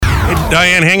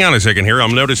Diane, hang on a second here.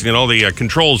 I'm noticing that all the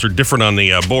controls are different on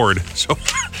the board. So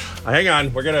hang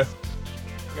on. We're gonna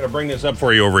bring this up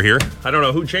for you over here. I don't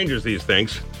know who changes these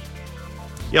things.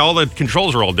 Yeah, all the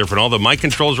controls are all different. All the mic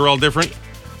controls are all different.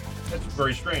 That's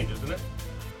very strange, isn't it?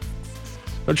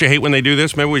 Don't you hate when they do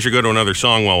this? Maybe we should go to another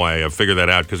song while I figure that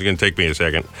out, because it's going to take me a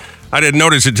second. I didn't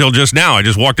notice it till just now. I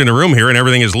just walked in the room here and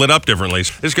everything is lit up differently.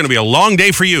 This is going to be a long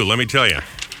day for you, let me tell you.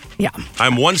 Yeah.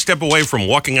 I'm one step away from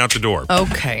walking out the door.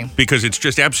 Okay. Because it's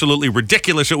just absolutely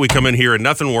ridiculous that we come in here and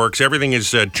nothing works. Everything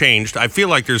is changed. I feel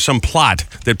like there's some plot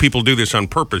that people do this on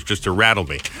purpose just to rattle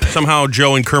me. Somehow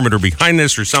Joe and Kermit are behind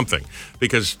this or something,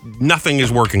 because nothing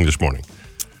is working this morning.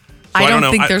 So I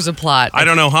don't think there's a plot. I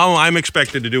don't know how I'm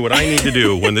expected to do what I need to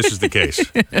do when this is the case.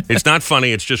 It's not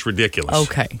funny. It's just ridiculous.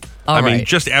 Okay. I mean,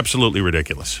 just absolutely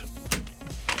ridiculous.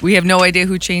 We have no idea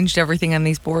who changed everything on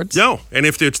these boards? No. And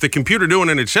if it's the computer doing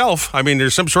it itself, I mean,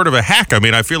 there's some sort of a hack. I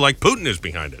mean, I feel like Putin is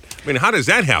behind it. I mean, how does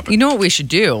that happen? You know what we should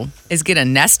do is get a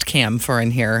Nest Cam for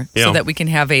in here so that we can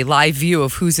have a live view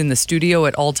of who's in the studio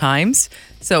at all times.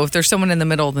 So if there's someone in the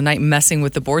middle of the night messing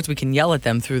with the boards, we can yell at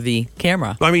them through the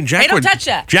camera. I mean, Jack don't touch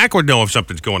that. Jack would know if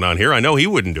something's going on here. I know he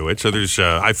wouldn't do it. So there's,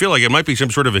 I feel like it might be some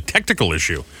sort of a technical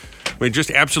issue. I mean, just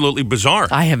absolutely bizarre.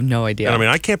 I have no idea. And I mean,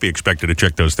 I can't be expected to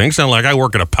check those things. It's not like I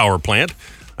work at a power plant.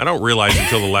 I don't realize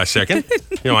until the last second.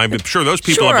 You know, I'm sure those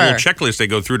people have a little checklist they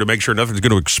go through to make sure nothing's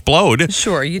going to explode.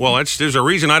 Sure. Well, there's a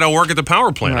reason I don't work at the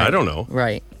power plant. Right. I don't know.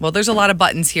 Right. Well, there's a lot of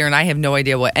buttons here, and I have no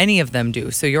idea what any of them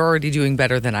do. So you're already doing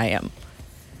better than I am.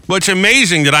 Well, it's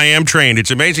amazing that I am trained.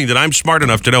 It's amazing that I'm smart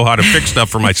enough to know how to fix stuff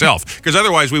for myself. Because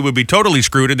otherwise we would be totally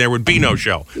screwed and there would be no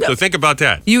show. No. So think about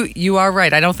that. You are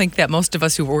right. I don't think that most of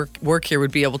us who work here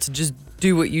would be able to just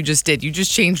do what you just did. You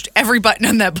just changed every button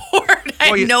on that board.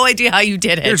 I have no idea how you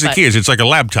did it. Here's the key: it's like a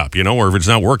laptop, you know, where if it's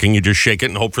not working, you just shake it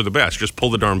and hope for the best. Just pull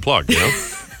the darn plug, you know.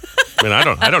 I mean,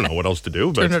 I don't know what else to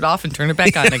do. But turn it off and turn it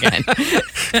back on again.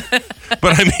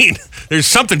 But I mean, there's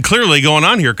something clearly going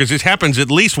on here because this happens at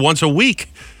least once a week.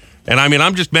 And I mean,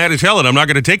 I'm just mad as hell and I'm not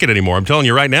going to take it anymore. I'm telling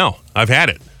you right now. I've had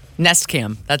it. Nest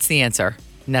Cam. That's the answer.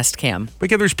 Nest Cam.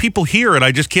 Because there's people here and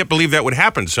I just can't believe that would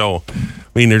happen. So, I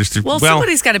mean,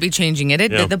 somebody's got to be changing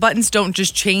it. The buttons don't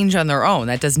just change on their own.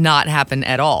 That does not happen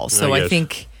at all. So I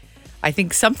think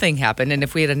something happened. And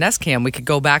if we had a Nest Cam, we could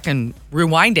go back and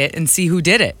rewind it and see who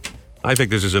did it. I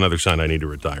think this is another sign I need to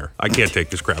retire. I can't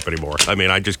take this crap anymore. I mean,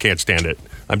 I just can't stand it.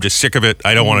 I'm just sick of it.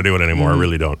 I don't want to do it anymore. I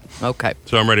really don't. Okay.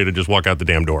 So I'm ready to just walk out the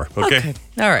damn door. Okay?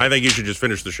 All right. I think you should just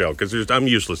finish the show because I'm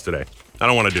useless today. I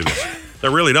don't want to do this. I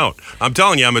really don't. I'm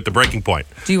telling you, I'm at the breaking point.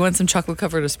 Do you want some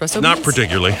chocolate-covered espresso? Not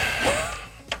particularly.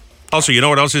 Also, you know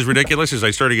what else is ridiculous? Is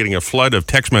I started getting a flood of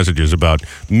text messages about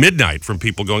midnight from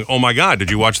people going, oh my God, did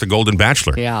you watch The Golden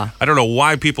Bachelor? Yeah. I don't know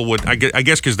why people would, I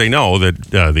guess because they know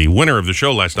that the winner of the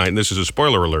show last night, and this is a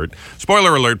spoiler alert,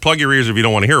 plug your ears if you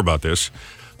don't want to hear about this.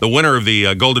 The winner of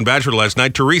the Golden Bachelor last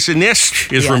night, Teresa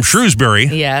Nisk, is from Shrewsbury.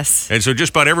 Yes. And so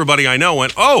just about everybody I know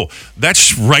went, oh,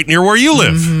 that's right near where you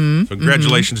live. So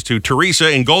congratulations to Teresa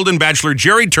and Golden Bachelor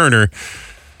Jerry Turner.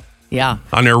 Yeah.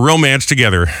 On their romance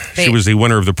together. She was the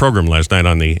winner of the program last night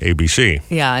on the ABC.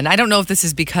 Yeah, and I don't know if this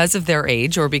is because of their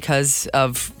age or because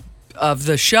of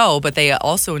the show, but they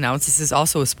also announced, this is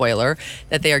also a spoiler,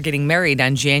 that they are getting married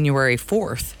on January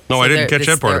 4th. No, I didn't catch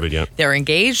that part of it yet. They're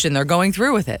engaged and they're going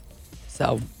through with it.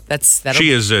 So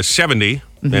she is 70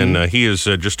 and he is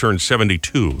just turned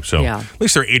 72. So at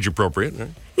least they're age appropriate.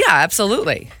 Right? Yeah,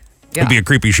 absolutely. Yeah. It'd be a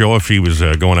creepy show if he was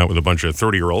going out with a bunch of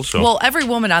 30-year-olds. So. Well, every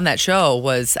woman on that show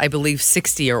was, I believe,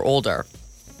 60 or older.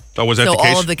 Oh, was that the case? So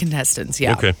all of the contestants,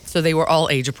 yeah. Okay. So they were all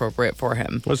age appropriate for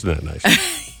him. Wasn't that nice?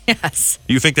 Yes.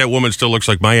 You think that woman still looks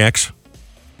like my ex?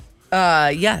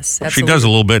 Yes, absolutely. She does a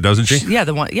little bit, doesn't she? Yeah,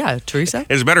 the one. Yeah, Teresa.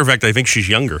 As a matter of fact, I think she's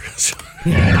younger.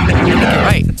 You're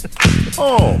right.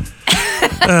 Oh.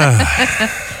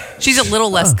 She's a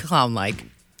little less clown-like.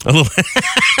 A little.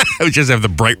 We just have the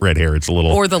bright red hair. It's a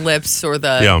little. Or the lips, or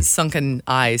the sunken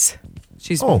eyes.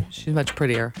 She's much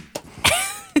prettier.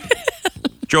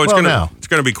 Joe, it's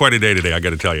gonna be quite a day today. I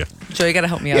got to tell you. Joe, you got to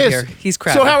help me out here. He's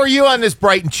crappy. So how are you on this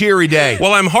bright and cheery day?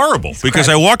 Well, I'm horrible because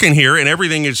I walk in here and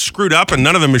everything is screwed up and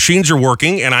none of the machines are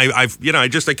working and I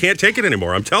can't take it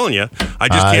anymore. I'm telling you, I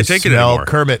just can't take it anymore.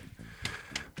 Kermit.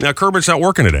 Now, Kermit's not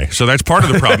working today, so that's part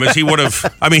of the problem. Is he would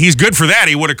have? I mean, he's good for that.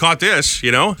 He would have caught this,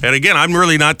 you know. And again, I'm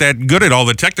really not that good at all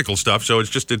the technical stuff, so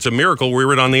it's a miracle we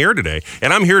were on the air today.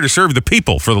 And I'm here to serve the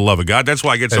people, for the love of God. That's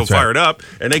why I get so fired up.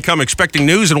 And they come expecting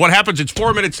news, and what happens? It's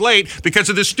 4 minutes late because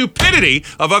of the stupidity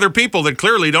of other people that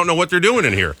clearly don't know what they're doing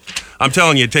in here. I'm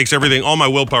telling you, it takes all my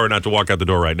willpower not to walk out the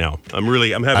door right now. I'm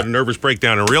having a nervous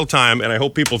breakdown in real time, and I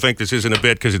hope people think this isn't a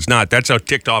bit because it's not. That's how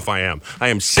ticked off I am. I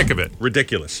am sick of it.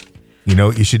 Ridiculous. You know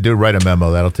what you should do? Write a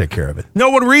memo. That'll take care of it.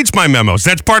 No one reads my memos.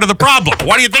 That's part of the problem.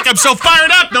 Why do you think I'm so fired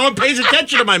up? No one pays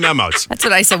attention to my memos. That's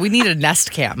what I said. We need a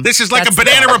Nest Cam. This is like a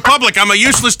banana republic. I'm a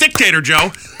useless dictator,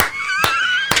 Joe.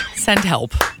 Send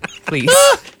help, please.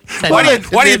 Why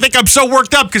do you think I'm so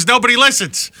worked up? Because nobody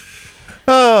listens.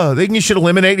 Oh, then you should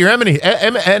eliminate your enemies.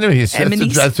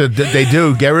 That's what they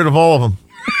do. Get rid of all of them.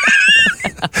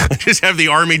 Just have the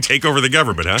army take over the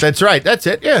government, huh? That's right. That's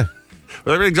it, yeah.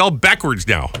 Well, everything's all backwards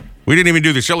now. We didn't even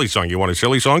do the silly song. You want a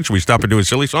silly song? Should we stop and do a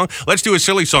silly song? Let's do a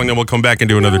silly song, then we'll come back and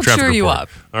do another traffic report. Cheer you up.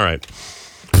 All right.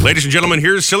 Ladies and gentlemen,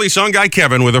 here's silly song guy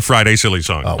Kevin with a Friday silly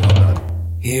song. Oh, well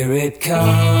done. Here it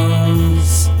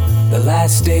comes, the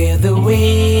last day of the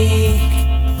week.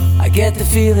 I get the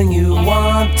feeling you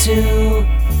want to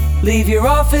leave your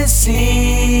office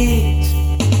seat.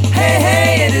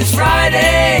 Hey, it is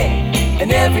Friday,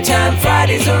 and every time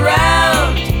Friday's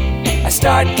around, I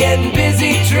start getting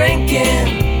busy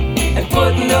drinking and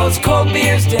putting those cold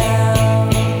beers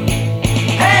down.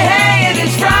 Hey, it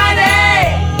is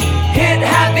Friday, hit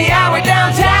happy hour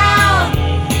downtown.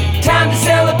 Time to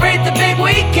celebrate the big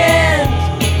weekend,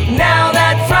 now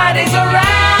that Friday's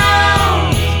around.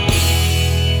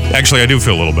 Actually, I do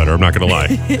feel a little better. I'm not going to lie.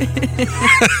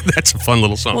 That's a fun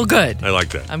little song. Well, good. I like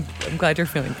that. I'm glad you're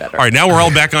feeling better. All right, now we're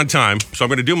all back on time, so I'm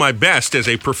going to do my best as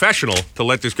a professional to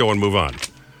let this go and move on.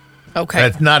 Okay.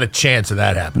 That's not a chance of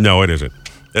that happening. No, it isn't.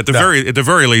 At the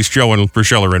very least, Joe and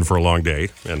Rochelle are in for a long day,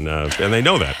 and they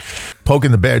know that.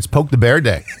 Poking the bear. It's poke the bear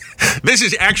day. This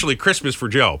is actually Christmas for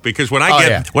Joe because when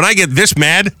I get this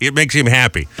mad, it makes him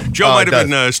happy. Joe might have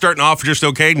been starting off just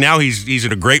okay. Now he's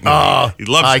in a great mood. He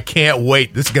loves it. I can't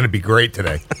wait. This is going to be great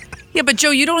today. Yeah, but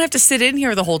Joe, you don't have to sit in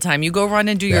here the whole time. You go run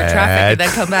and do your traffic and then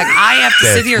come back. I have to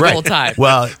sit here the whole time.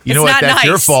 Well, you know what? That's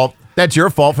your fault. That's your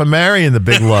fault for marrying the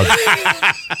big lug.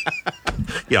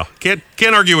 Yeah, can't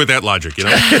argue with that logic, you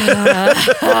know.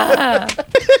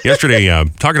 Yesterday,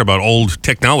 talking about old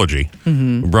technology,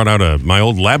 brought out my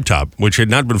old laptop, which had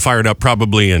not been fired up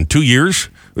probably in 2 years.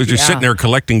 It was just sitting there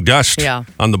collecting dust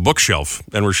on the bookshelf.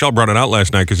 And Rochelle brought it out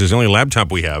last night because it's the only laptop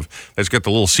we have that's got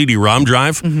the little CD-ROM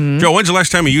drive. Joe, when's the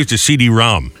last time you used a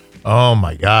CD-ROM? Oh,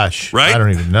 my gosh. Right? I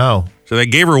don't even know. So they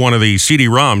gave her one of the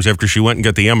CD-ROMs after she went and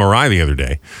got the MRI the other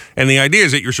day. And the idea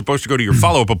is that you're supposed to go to your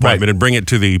follow-up appointment and bring it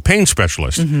to the pain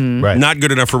specialist. Right. Not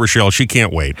good enough for Rochelle. She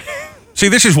can't wait. See,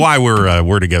 this is why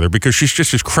we're together, because she's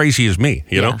just as crazy as me,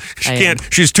 you know?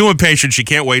 She's too impatient, she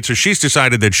can't wait, so she's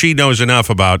decided that she knows enough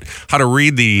about how to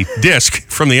read the disc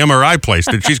from the MRI place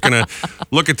that she's going to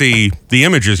look at the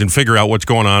images and figure out what's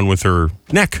going on with her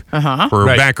neck, or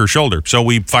her back or shoulder. So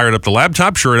we fired up the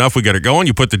laptop, sure enough, we got it going,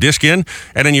 you put the disc in,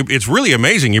 and then it's really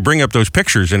amazing. You bring up those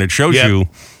pictures and it shows you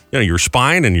your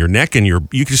spine and your neck and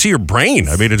you can see your brain.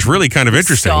 I mean, it's really kind of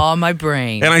interesting. Saw my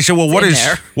brain. And I said, well, what does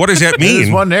that mean?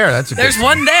 There's one there. There's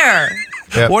one there.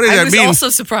 Yep. What does that mean? I was also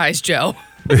surprised, Joe.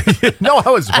 No, I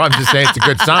was. I'm just saying it's a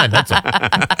good sign. That's all.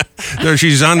 So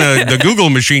she's on the Google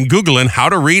machine Googling how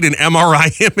to read an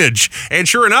MRI image, and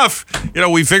sure enough,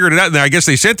 we figured it out. And I guess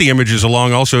they sent the images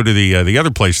along also to the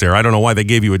other place there. I don't know why they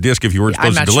gave you a disc if you weren't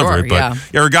supposed to deliver it, but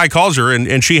her guy calls her,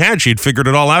 and she'd figured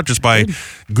it all out just by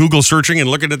Google searching and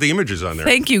looking at the images on there.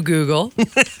 Thank you, Google.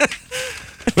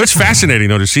 It's fascinating,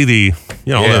 though, to see the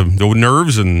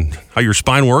nerves and how your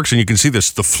spine works, and you can see the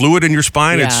fluid in your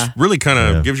spine. Yeah. It's really kind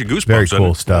of gives you goosebumps. Very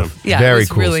cool stuff. Yeah, Very it was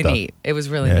cool really stuff. neat. It was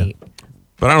really neat.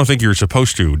 But I don't think you're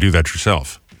supposed to do that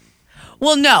yourself.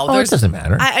 Well, no. It doesn't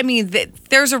matter. I mean,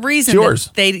 there's a reason. It's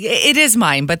yours. It is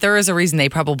mine, but there is a reason they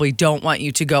probably don't want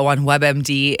you to go on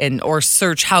WebMD or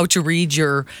search how to read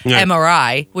your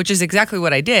MRI, which is exactly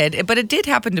what I did. But it did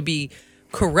happen to be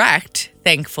correct,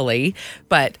 thankfully.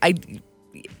 But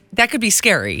that could be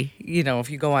scary, if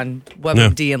you go on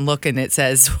WebMD and look and it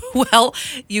says, well,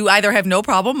 you either have no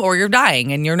problem or you're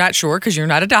dying and you're not sure because you're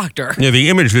not a doctor. Yeah, the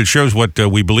image that shows what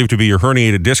we believe to be your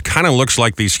herniated disc kind of looks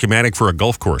like the schematic for a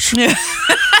golf course. Yeah.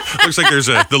 Looks like there's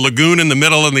the lagoon in the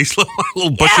middle and these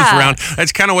little bushes around.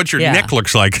 That's kind of what your neck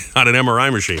looks like on an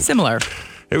MRI machine. Similar.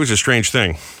 It was a strange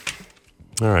thing.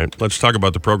 All right, let's talk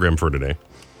about the program for today.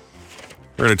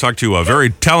 We're going to talk to a very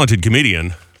talented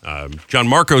comedian, John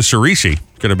Marco Cerisi,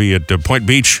 going to be at Point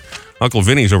Beach, Uncle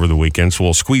Vinny's over the weekend, so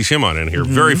we'll squeeze him on in here.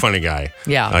 Very funny guy.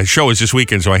 Yeah. His show is this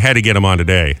weekend, so I had to get him on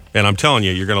today. And I'm telling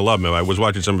you, you're going to love him. I was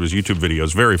watching some of his YouTube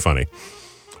videos. Very funny.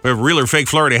 We have real or fake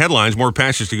Florida headlines, more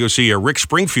passes to go see Rick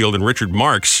Springfield and Richard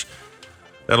Marks.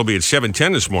 That'll be at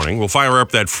 7:10 this morning. We'll fire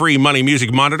up that free money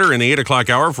music monitor in the 8 o'clock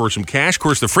hour for some cash. Of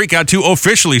course, the Freak Out 2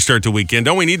 officially start the weekend.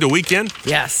 Don't we need the weekend?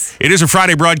 Yes. It is a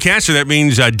Friday broadcast, so that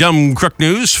means dumb crook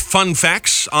news, fun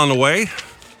facts on the way.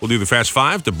 We'll do the Fast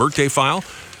Five, the birthday file.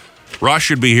 Ross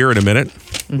should be here in a minute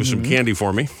with some candy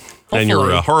for me. and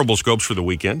your horrible scopes for the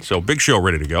weekend. So big show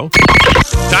ready to go.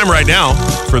 Time right now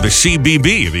for the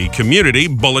CBB, the Community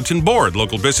Bulletin Board.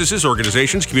 Local businesses,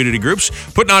 organizations, community groups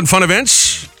putting on fun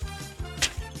events.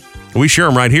 We share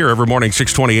them right here every morning,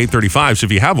 620, 835. So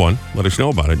if you have one, let us know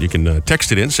about it. You can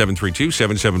text it in,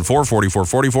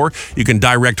 732-774-4444. You can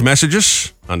direct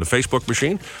messages on the Facebook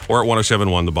machine or at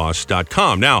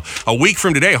 1071theboss.com. Now, a week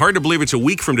from today, hard to believe it's a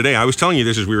week from today. I was telling you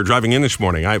this as we were driving in this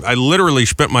morning. I literally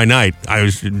spent my night, I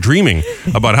was dreaming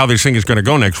about how this thing is going to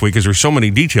go next week because there's so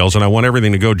many details and I want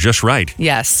everything to go just right.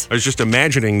 Yes. I was just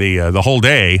imagining the whole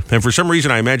day. And for some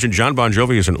reason, I imagined John Bon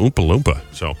Jovi as an Oompa Loompa.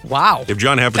 So, wow. If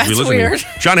John happens to be listening, weird.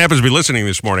 John happens to be listening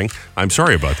this morning, I'm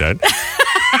sorry about that.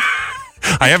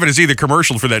 I happened to see the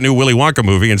commercial for that new Willy Wonka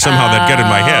movie and somehow that got in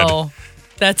my head.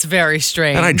 That's very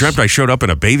strange. And I dreamt I showed up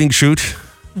in a bathing suit.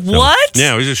 What?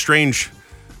 Yeah, it was just strange.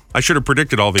 I should have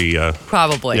predicted all the...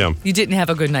 Probably. Yeah. You didn't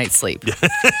have a good night's sleep.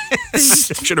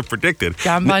 Should have predicted.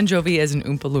 John Bon Jovi as an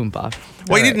Oompa Loompa.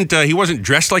 Well, he wasn't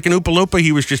dressed like an Oompa Loompa.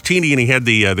 He was just teeny and he had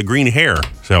the green hair.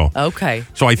 So okay.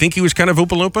 So I think he was kind of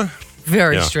Oompa Loompa.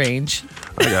 Very strange.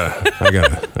 I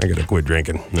gotta quit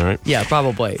drinking. All right. Yeah,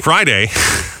 probably. Friday,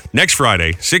 next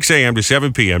Friday, 6 a.m. to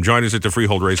 7 p.m. Join us at the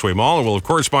Freehold Raceway Mall, and we'll have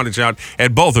correspondents out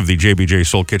at both of the JBJ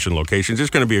Soul Kitchen locations. It's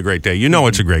going to be a great day. You know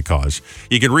it's a great cause.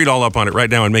 You can read all up on it right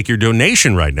now and make your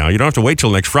donation right now. You don't have to wait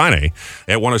till next Friday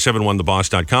at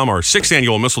 1071theboss.com. Our 6th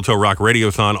annual Mistletoe Rock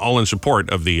Radiothon, all in support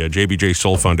of the JBJ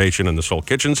Soul Foundation and the Soul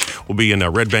Kitchens. We'll be in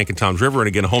Red Bank and Toms River, and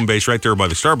again, home base right there by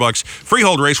the Starbucks.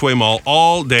 Freehold Raceway Mall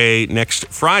all day next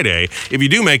Friday. If you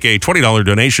do make a $20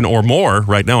 donation or more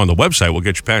right now on the website, we'll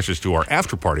get you passes to our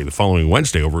after party the following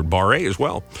Wednesday over at Bar A as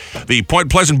well. The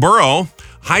Point Pleasant Borough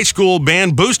High School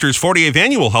Band Boosters 48th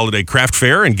Annual Holiday Craft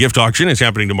Fair and Gift Auction is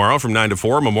happening tomorrow from 9 to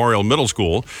 4, Memorial Middle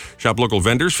School. Shop local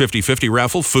vendors, 50-50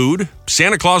 raffle, food.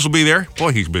 Santa Claus will be there.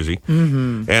 Boy, he's busy.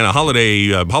 Mm-hmm. And a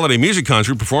holiday music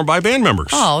concert performed by band members.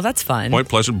 Oh, that's fun. Point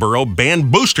Pleasant Borough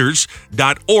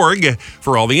bandboosters.org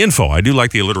for all the info. I do like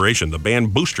the alliteration, the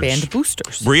Band Boosters. Band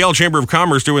Boosters. Brielle Chamber of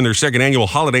Commerce doing their 2nd annual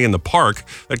holiday in the park.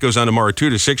 That goes on tomorrow 2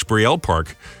 to 6, Brielle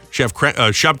Park. Shop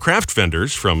craft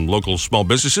vendors from local small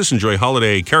businesses enjoy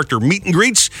holiday character meet and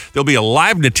greets. There'll be a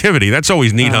live nativity. That's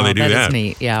always neat how they do that. That is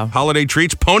neat, yeah. Holiday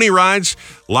treats, pony rides,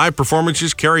 live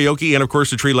performances, karaoke, and of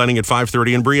course the tree lighting at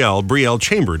 5:30 in Brielle.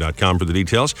 BrielleChamber.com for the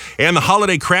details. And the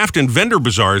holiday craft and vendor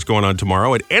bazaar is going on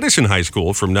tomorrow at Edison High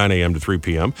School from 9 a.m. to 3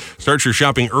 p.m. Start your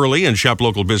shopping early and shop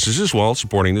local businesses while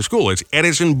supporting the school. It's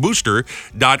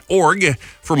edisonbooster.org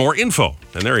for more info.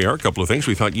 And there you are, a couple of things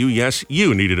we thought you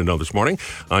needed to know this morning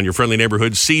on your friendly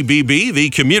neighborhood CBB, the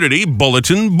Community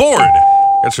Bulletin Board.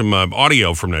 Got some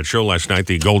audio from that show last night,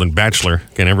 The Golden Bachelor.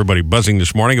 Again, everybody buzzing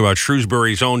this morning about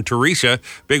Shrewsbury's own Teresa,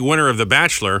 big winner of The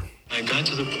Bachelor. I got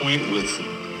to the point with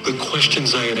the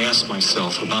questions I had asked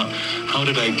myself about how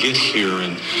did I get here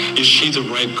and is she the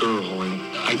right girl? And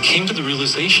I came to the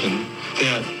realization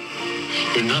that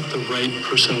you're not the right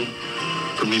person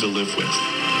for me to live with.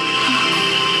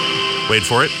 Wait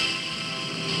for it.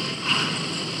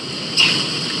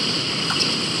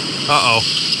 Uh-oh.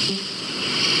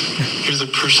 You're the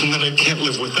person that I can't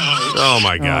live without. Oh,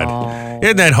 my God.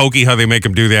 Isn't that hokey how they make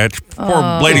them do that?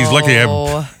 Poor lady's lucky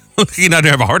not to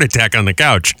have a heart attack on the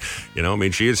couch. You know, I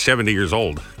mean, she is 70 years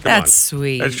old. That's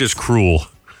sweet. That's just cruel.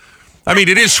 I mean,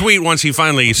 it is sweet once he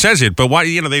finally says it, but why,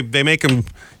 they make him,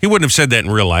 he wouldn't have said that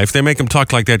in real life. They make him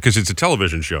talk like that because it's a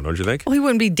television show, don't you think? Well, he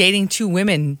wouldn't be dating 2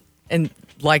 women and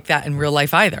like that in real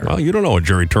life either. Well, you don't know what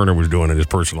Jerry Turner was doing in his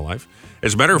personal life.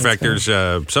 As a matter of fact, there's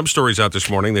some stories out this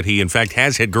morning that he, in fact,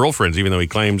 has had girlfriends, even though he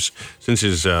claims since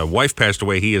his wife passed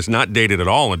away, he has not dated at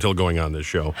all until going on this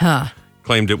show. Huh.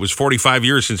 Claimed it was 45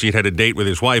 years since he'd had a date with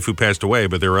his wife who passed away,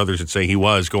 but there are others that say he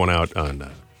was going out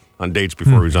on dates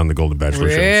before he was on the Golden Bachelor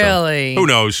show. Really? So, who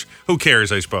knows? Who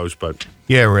cares, I suppose, but...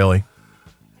 Yeah, really.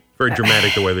 Very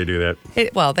dramatic the way they do that.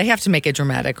 Well, they have to make it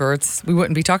dramatic or we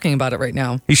wouldn't be talking about it right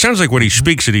now. He sounds like when he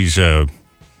speaks that he's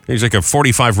like a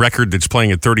 45 record that's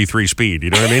playing at 33 speed.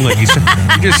 You know what I mean? Like he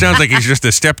just sounds like he's just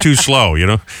a step too slow, you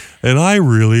know? And I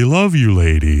really love you,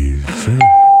 ladies.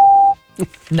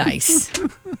 Nice.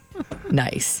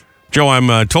 Nice. Joe,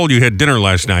 I'm told you had dinner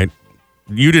last night.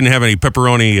 You didn't have any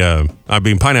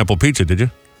pineapple pizza, did you?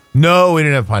 No, we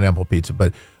didn't have pineapple pizza,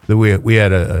 but we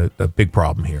had a big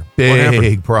problem here.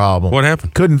 Big problem. What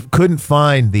happened? Couldn't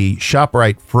find the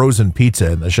ShopRite frozen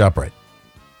pizza in the ShopRite.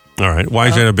 All right. Why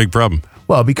is that a big problem?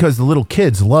 Well, because the little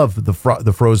kids love the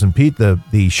frozen pizza,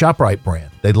 the ShopRite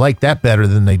brand. They like that better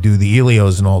than they do the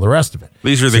Elios and all the rest of it.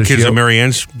 These are the kids at Mary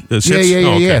Ann's sits?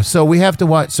 Yeah. So we have to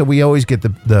watch. So we always get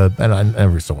the and I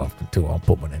every so often too. I'll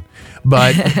put one in,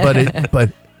 but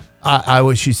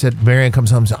She said, Marianne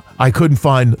comes home and said, I couldn't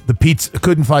find the pizza,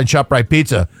 couldn't find ShopRite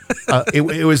pizza.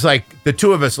 It was like the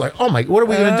two of us like, oh my, what are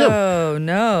we going to do? Oh,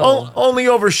 no. Only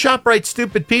over ShopRite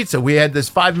stupid pizza. We had this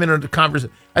 5-minute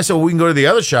conversation. I said, well, we can go to the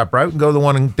other ShopRite. We can go to the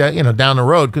one down the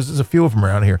road because there's a few of them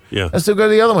around here. Yeah. I said, go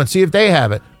to the other one, see if they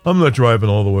have it. I'm not driving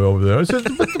all the way over there. I said,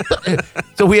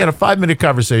 so we had a 5-minute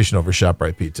conversation over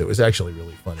ShopRite pizza. It was actually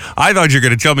really funny. I thought you were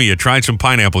going to tell me you tried some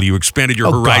pineapple. You expanded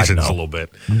your horizons a little bit.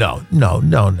 No. All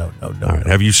right.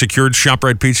 Have you secured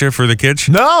ShopRite pizza for the kids?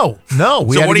 No. We so had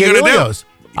what to are you get going to Ilios.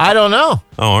 I don't know.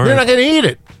 Oh, all right. They're not going to eat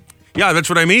it. Yeah, that's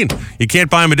what I mean. You can't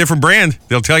buy them a different brand.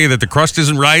 They'll tell you that the crust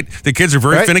isn't right. The kids are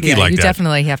very finicky like that. You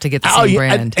definitely have to get the same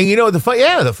brand. And you know, the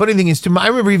funny thing is, I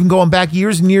remember even going back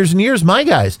years and years and years, my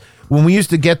guys, when we used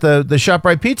to get the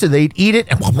ShopRite pizza, they'd eat it,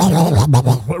 and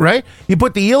right? You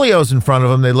put the Ilios in front of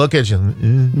them, they look at you.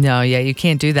 No, you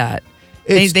can't do that.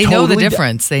 They know the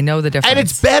difference. They know the difference. And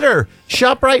it's better.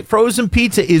 ShopRite frozen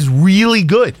pizza is really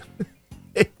good.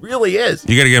 It really is.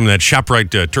 You got to give them that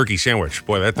ShopRite turkey sandwich.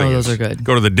 Boy, that thing those are good.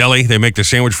 Go to the deli. They make the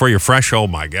sandwich for you fresh. Oh,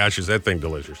 my gosh, is that thing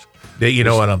delicious. You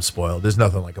know what? I'm spoiled. There's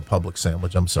nothing like a Publix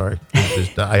sandwich. I'm sorry.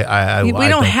 We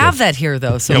don't have that here,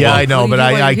 though. So yeah, I know, but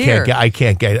I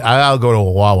can't get it. I'll go to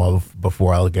a Wawa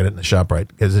before I'll get it in the ShopRite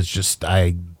because it's just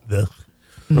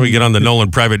We get on the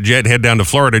Nolan private jet, head down to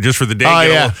Florida just for the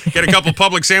day. Get a couple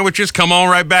Publix sandwiches, come on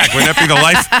right back. Wouldn't that be the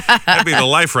life? That'd be the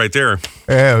life right there.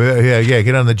 Yeah.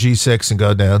 Get on the G6 and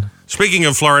go down. Speaking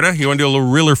of Florida, you want to do a little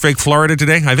real or fake Florida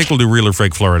today? I think we'll do real or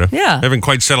fake Florida. Yeah. I haven't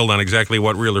quite settled on exactly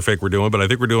what real or fake we're doing, but I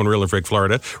think we're doing real or fake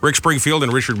Florida. Rick Springfield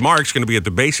and Richard Marks going to be at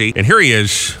the Basie. And here he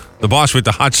is, the boss with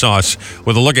the hot sauce,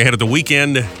 with a look ahead at the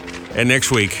weekend and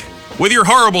next week. With your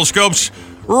horrible scopes,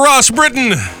 Ross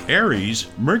Britton. Aries,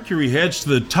 Mercury heads to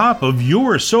the top of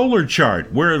your solar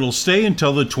chart, where it'll stay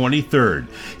until the 23rd.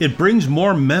 It brings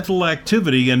more mental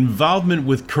activity and involvement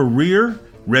with career,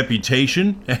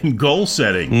 reputation, and goal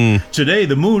setting. Today,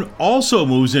 the moon also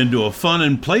moves into a fun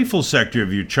and playful sector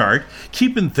of your chart,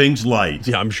 keeping things light.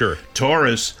 Yeah, I'm sure.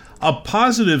 Taurus, a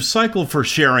positive cycle for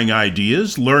sharing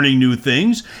ideas, learning new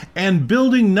things, and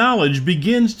building knowledge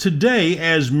begins today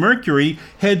as Mercury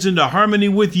heads into harmony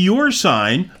with your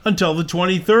sign until the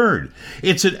 23rd.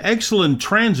 It's an excellent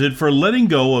transit for letting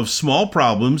go of small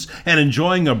problems and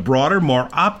enjoying a broader, more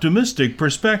optimistic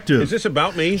perspective. Is this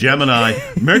about me? Gemini,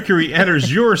 Mercury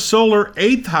enters your solar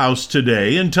 8th house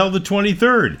today until the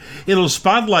 23rd. It'll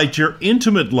spotlight your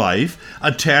intimate life,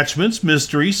 attachments,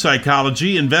 mystery,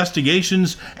 psychology,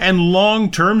 investigations, and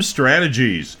long-term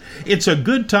strategies. It's a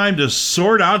good time to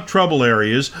sort out trouble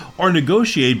areas or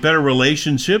negotiate better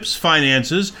relationships,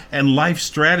 finances, and life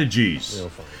strategies.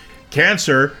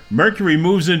 Cancer, Mercury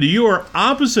moves into your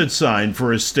opposite sign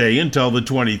for a stay until the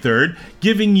 23rd,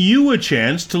 giving you a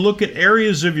chance to look at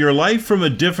areas of your life from a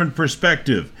different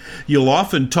perspective. You'll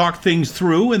often talk things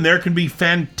through, and there can be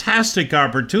fantastic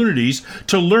opportunities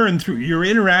to learn through your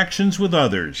interactions with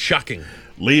others. Shocking.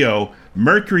 Leo,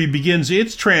 Mercury begins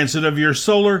its transit of your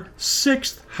solar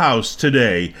 6th house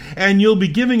today, and you'll be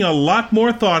giving a lot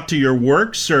more thought to your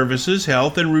work, services,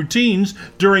 health, and routines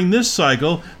during this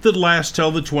cycle that lasts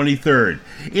till the 23rd.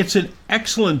 It's an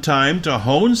excellent time to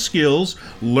hone skills,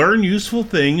 learn useful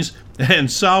things,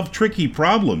 and solve tricky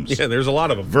problems. Yeah, there's a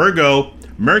lot of them. Virgo,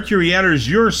 Mercury enters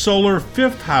your solar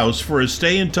 5th house for a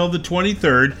stay until the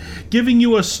 23rd, giving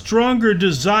you a stronger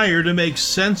desire to make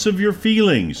sense of your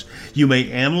feelings. You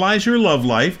may analyze your love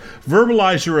life,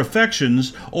 verbalize your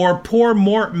affections, or pour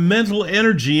more mental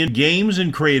energy in games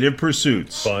and creative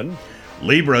pursuits. Fun.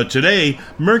 Libra, today,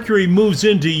 Mercury moves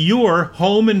into your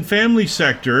home and family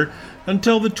sector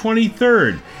until the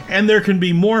 23rd, and there can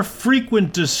be more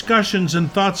frequent discussions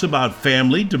and thoughts about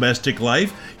family, domestic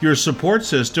life, your support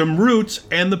system, roots,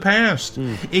 and the past.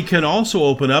 It can also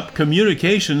open up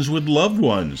communications with loved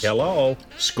ones. Hello.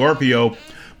 Scorpio,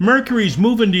 Mercury's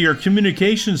move into your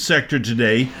communications sector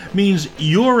today means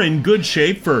you're in good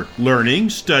shape for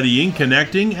learning, studying,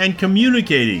 connecting, and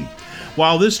communicating.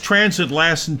 While this transit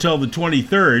lasts until the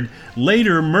 23rd,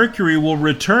 later Mercury will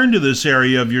return to this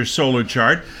area of your solar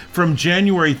chart from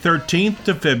January 13th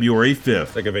to February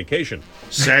 5th. Like a vacation.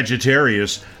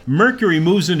 Sagittarius, Mercury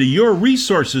moves into your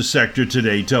resources sector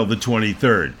today till the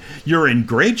 23rd. You're in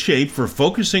great shape for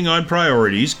focusing on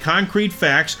priorities, concrete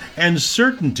facts, and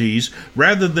certainties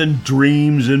rather than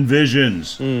dreams and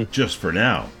visions, just for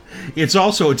now. It's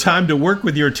also a time to work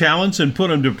with your talents and put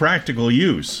them to practical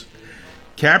use.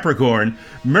 Capricorn,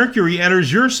 Mercury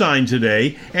enters your sign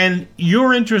today, and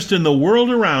your interest in the world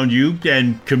around you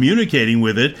and communicating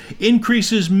with it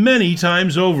increases many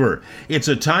times over. It's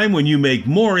a time when you make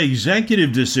more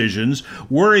executive decisions,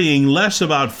 worrying less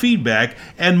about feedback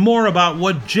and more about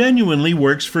what genuinely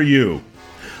works for you.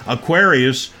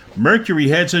 Aquarius, Mercury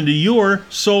heads into your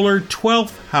solar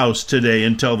 12th house today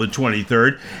until the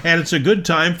 23rd, and it's a good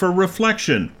time for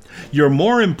reflection. You're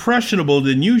more impressionable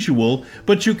than usual,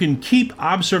 but you can keep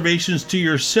observations to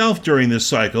yourself during this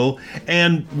cycle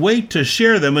and wait to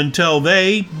share them until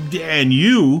they and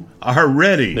you are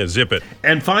ready. Yeah, zip it.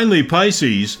 And finally,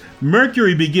 Pisces,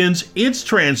 Mercury begins its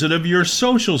transit of your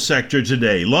social sector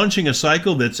today, launching a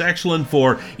cycle that's excellent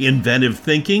for inventive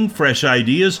thinking, fresh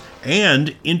ideas,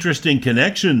 and interesting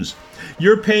connections.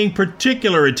 You're paying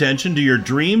particular attention to your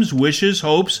dreams, wishes,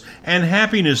 hopes, and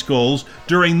happiness goals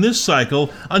during this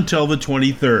cycle until the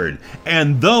 23rd.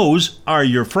 And those are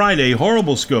your Friday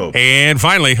horrible scope. And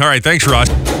finally, all right, thanks, Ross.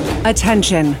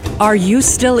 Attention. Are you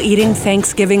still eating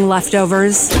Thanksgiving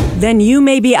leftovers? Then you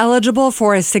may be eligible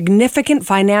for a significant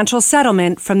financial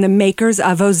settlement from the makers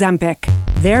of Ozempic.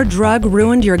 Their drug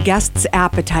ruined your guests'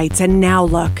 appetites, and now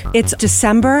look. It's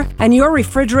December, and your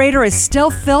refrigerator is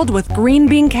still filled with green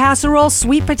bean casserole,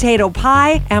 sweet potato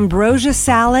pie, ambrosia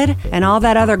salad, and all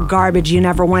that other garbage you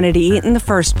never wanted to eat in the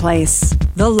first place.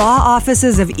 The law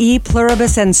offices of E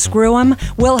Pluribus and Screw'em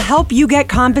will help you get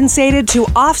compensated to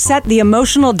offset the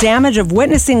emotional damage of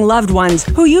witnessing loved ones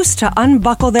who used to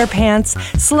unbuckle their pants,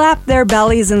 slap their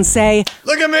bellies, and say,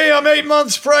 "Look at me, I'm 8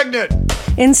 months pregnant."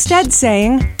 Instead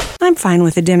saying, "I'm fine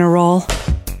with a dinner roll."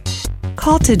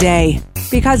 Call today,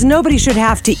 because nobody should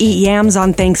have to eat yams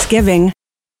on Thanksgiving,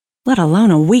 let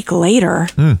alone a week later.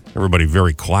 Everybody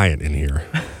very quiet in here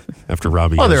after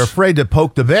Robby. Oh, they're afraid to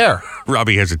poke the bear.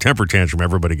 Robby has a temper tantrum.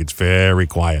 Everybody gets very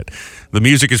quiet. The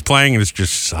music is playing, and it's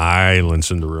just silence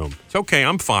in the room. It's okay.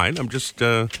 I'm fine. I'm just...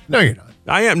 No, you're not.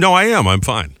 I am. No, I am. I'm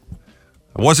fine.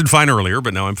 I wasn't fine earlier,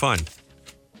 but now I'm fine.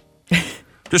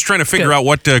 Just trying to figure out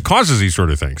what causes these sort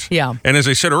of things. Yeah. And as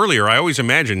I said earlier, I always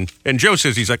imagine, and Joe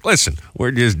says, he's like, listen,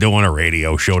 we're just doing a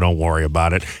radio show. Don't worry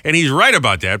about it. And he's right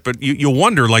about that. But you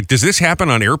wonder, like, does this happen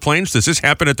on airplanes? Does this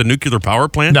happen at the nuclear power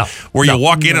plant? No. Where you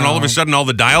walk in and all of a sudden all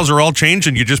the dials are all changed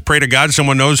and you just pray to God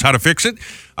someone knows how to fix it?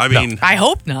 I mean, I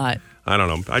hope not. I don't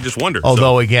know. I just wonder.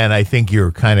 Although, again, I think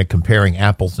you're kind of comparing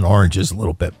apples and oranges a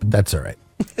little bit, but that's all right.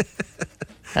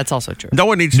 That's also true. No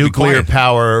one needs to be Nuclear quiet.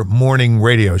 power morning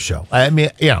radio show. I mean,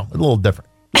 a little different.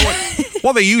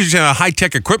 Well, they use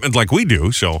high-tech equipment like we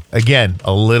do, so. Again,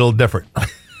 a little different.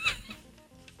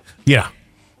 Yeah.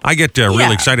 I get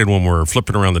really excited when we're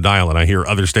flipping around the dial and I hear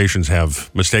other stations have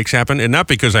mistakes happen. And not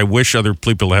because I wish other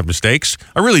people have mistakes.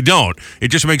 I really don't.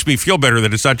 It just makes me feel better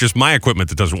that it's not just my equipment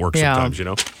that doesn't work sometimes, you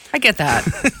know? I get that.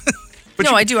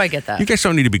 I get that. You guys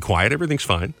don't need to be quiet. Everything's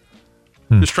fine.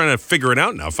 Just trying to figure it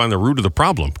out now, find the root of the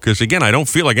problem. Because, again, I don't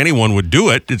feel like anyone would do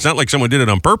it. It's not like someone did it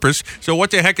on purpose. So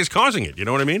what the heck is causing it? You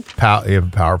know what I mean? You have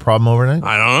a power problem overnight?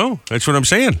 I don't know. That's what I'm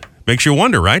saying. Makes you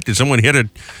wonder, right? Did someone hit a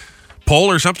pole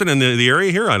or something in the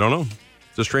area here? I don't know.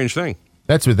 It's a strange thing.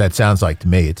 That's what that sounds like to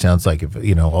me. It sounds like if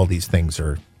all these things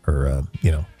are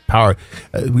power,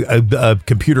 a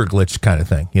computer glitch kind of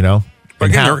thing, But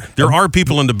again, there are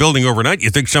people in the building overnight. You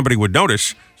think somebody would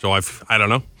notice. So I don't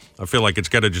know. I feel like it's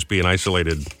got to just be an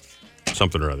isolated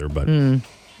something or other. But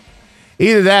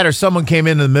either that or someone came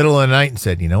in the middle of the night and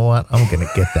said, you know what? I'm going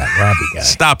to get that Robby guy.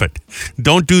 Stop it.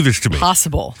 Don't do this to me.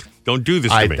 Possible. Don't do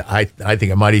this to me. I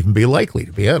think it might even be likely,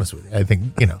 to be honest with you. I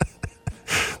think,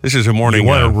 This is a morning. You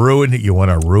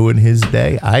want to ruin his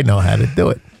day? I know how to do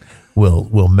it.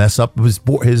 We'll mess up his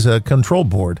control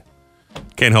board.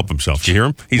 Can't help himself. You hear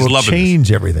him? He's we'll loving change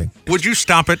this. everything. Would you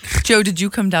stop it? Joe, did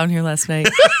you come down here last night?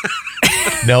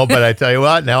 No, but I tell you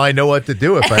what, now I know what to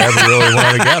do if I ever really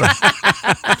want to get him.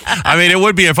 I mean, it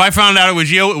would be, if I found out it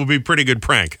was you, it would be a pretty good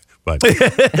prank. But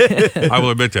I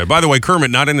will admit that. By the way, Kermit,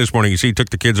 not in this morning. You see, he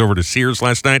took the kids over to Sears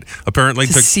last night. Apparently,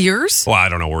 Sears? Well, I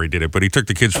don't know where he did it, but he took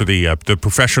the kids for the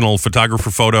professional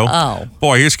photographer photo. Oh.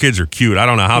 Boy, his kids are cute. I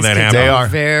don't know how that happened. They are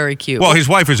very cute. Well, his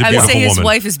wife is a beautiful woman. I would say his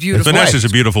wife is beautiful. Vanessa's a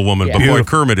beautiful woman, Yeah. but boy,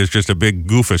 Kermit is just a big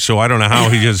goofus. So I don't know how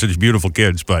he has such beautiful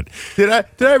kids. But Did I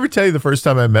ever tell you the first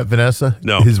time I met Vanessa?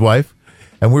 No. His wife?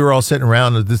 And we were all sitting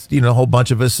around with this, a whole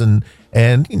bunch of us, and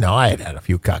I had a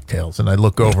few cocktails, and I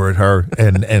look over at her,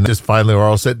 and just finally we're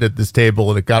all sitting at this table,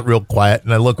 and it got real quiet,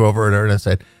 and I look over at her, and I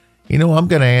said, I'm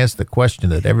going to ask the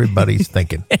question that everybody's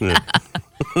thinking. And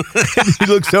he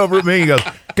looks over at me,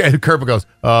 and Kermit goes,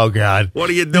 oh, God. What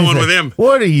are you doing with him?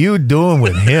 What are you doing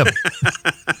with him?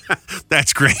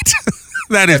 That's great.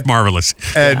 That is marvelous.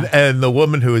 And the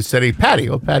woman who was sitting, Patty,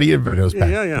 everybody knows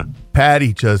Patty. Yeah.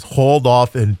 Patty just hauled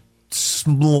off and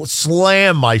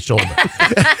slammed my shoulder.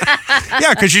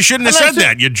 Yeah, because you shouldn't have said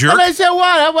that, you jerk. And I said,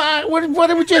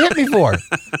 what would you hit me for?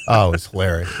 Oh, it was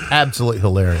hilarious. Absolutely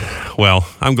hilarious. Well,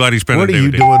 I'm glad he spent a day with What are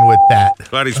you doing with that?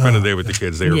 Glad he spent a day with the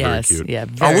kids. They were very cute. Yeah,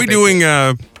 Are we doing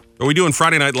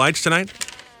Friday Night Lights tonight?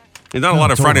 There's not a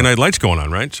lot of Friday Night Lights going on,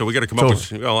 right? So we got to come up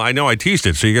with, well, I know I teased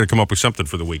it, so you got to come up with something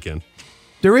for the weekend.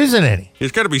 There isn't any.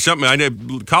 There's got to be something. I know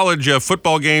college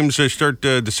football games start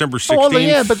December 16th. Oh, well,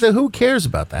 yeah, but who cares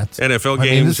about that? NFL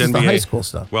games, this is NBA. the high school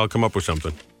stuff. Well, come up with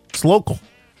something. It's local.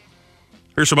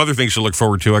 Here's some other things to look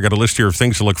forward to. I got a list here of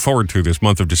things to look forward to this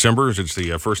month of December, as it's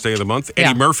the first day of the month.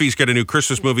 Eddie Murphy's got a new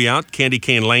Christmas movie out, Candy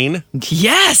Cane Lane.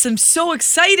 Yes, I'm so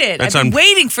excited. That's I've been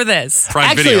waiting for this.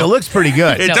 Prime Actually, Video. it looks pretty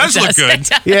good. It does look good.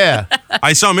 Yeah.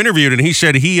 I saw him interviewed, and he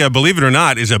said he, believe it or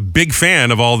not, is a big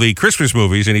fan of all the Christmas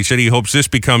movies, and he said he hopes this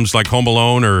becomes like Home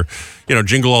Alone or,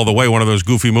 Jingle All the Way, one of those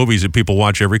goofy movies that people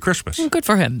watch every Christmas. Good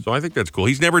for him. So I think that's cool.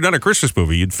 He's never done a Christmas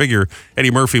movie. You'd figure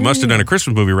Eddie Murphy must have done a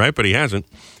Christmas movie, right? But he hasn't.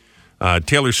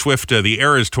 Taylor Swift, the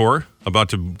Eras Tour, about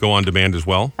to go on demand as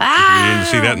well. You didn't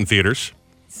see that in theaters.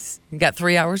 You got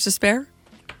 3 hours to spare?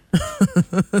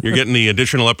 You're getting the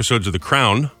additional episodes of The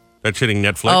Crown. That's hitting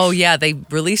Netflix. Oh, yeah. They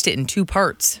released it in 2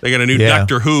 parts. They got a new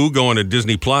Doctor Who going to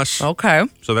Disney Plus. Okay.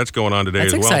 So that's going on today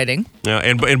That's as well. exciting. Yeah,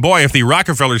 and boy, if the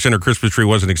Rockefeller Center Christmas tree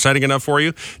wasn't exciting enough for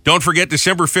you, don't forget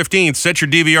December 15th. Set your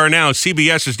DVR now.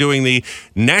 CBS is doing the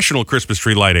National Christmas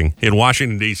Tree lighting in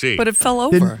Washington, D.C. But it fell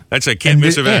over. That's a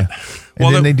can't-miss event. Yeah. And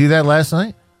didn't they do that last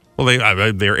night? Well,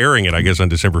 they're airing it, I guess, on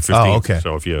December 15th. Oh, okay.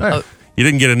 So if you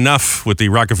didn't get enough with the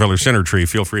Rockefeller Center tree,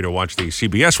 feel free to watch the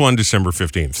CBS one December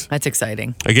 15th. That's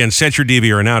exciting. Again, set your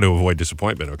DVR now to avoid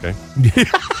disappointment, okay?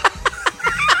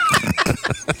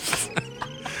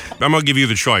 I'm going to give you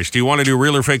the choice. Do you want to do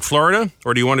Real or Fake Florida,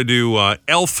 or do you want to do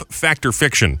Elf Fact or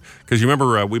Fiction? Because you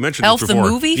remember we mentioned Elf this before.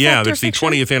 the movie? Yeah, Fact or that's the Fiction?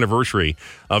 20th anniversary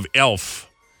of Elf.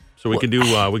 So we can do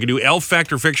Elf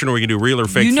Fact or Fiction, or we can do Real or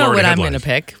Fake Florida. You know what headlines. I'm going to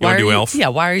pick. You want to do Elf? Yeah,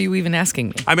 why are you even asking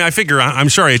me? I mean, I figure, I'm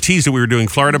sorry, I teased that we were doing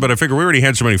Florida, but I figure we already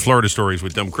had so many Florida stories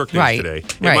with Dumb Crook News today.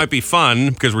 It might be fun,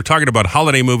 because we're talking about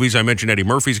holiday movies. I mentioned Eddie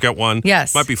Murphy's got one.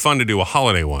 Yes. Might be fun to do a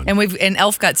holiday one. And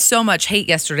Elf got so much hate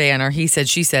yesterday on our He Said,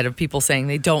 She Said of people saying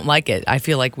they don't like it. I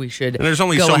feel like we should And there's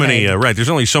only go so ahead. many, there's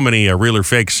only so many Real or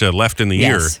Fakes left in the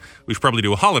year. Yes. We should probably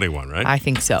do a holiday one, right? I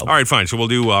think so. All right, fine. So we'll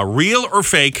do Real or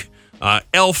Fake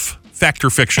Elf Fact or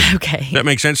Fiction. Okay. That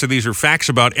makes sense. So these are facts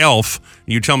about Elf.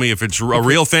 You tell me if it's a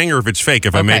real thing or if it's fake,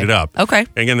 if I made it up. Okay.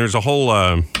 Again, there's a whole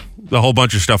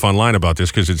bunch of stuff online about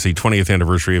this because it's the 20th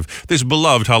anniversary of this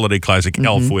beloved holiday classic,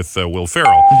 Elf, with Will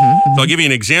Ferrell. So I'll give you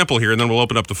an example here, and then we'll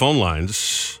open up the phone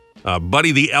lines.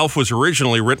 Buddy the Elf was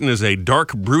originally written as a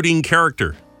dark, brooding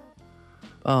character.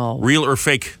 Oh. Real or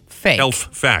fake? Fake.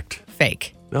 Elf fact.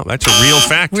 Fake. No, that's a real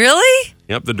fact. Really?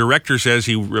 Yep, the director says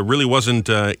he really wasn't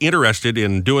interested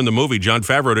in doing the movie. John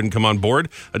Favreau didn't come on board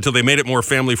until they made it more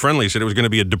family-friendly. He said it was going to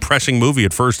be a depressing movie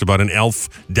at first about an elf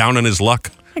down on his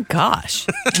luck. My gosh.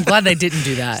 I'm glad they didn't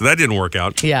do that. So that didn't work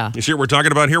out. Yeah. You see what we're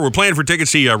talking about here? We're playing for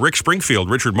tickets to see Rick Springfield,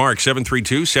 Richard Mark,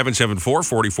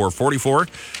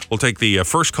 732-774-4444. We'll take the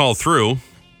first call through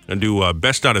and do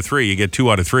best out of 3. You get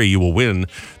 2 out of 3. You will win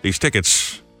these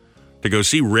tickets to go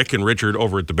see Rick and Richard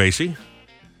over at the Basie.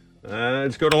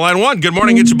 Let's go to line 1. Good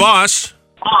morning, it's Boss.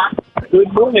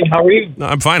 Good morning. How are you?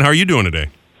 I'm fine. How are you doing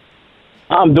today?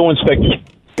 I'm doing spectacular.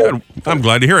 Good. I'm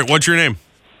glad to hear it. What's your name?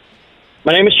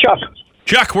 My name is Chuck.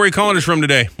 Chuck, where are you calling us from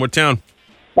today? What town?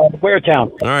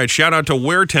 Waretown. All right, shout out to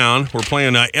Waretown. We're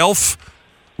playing Elf,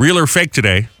 Real or Fake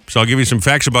today. So I'll give you some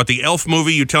facts about the Elf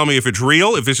movie. You tell me if it's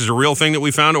real, if this is a real thing that we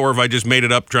found, or if I just made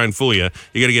it up, try and fool you.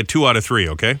 You got to get 2 out of 3,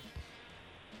 okay?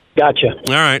 Gotcha.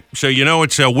 All right. So you know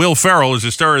it's Will Ferrell is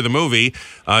the star of the movie.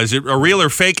 Is it a real or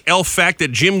fake elf fact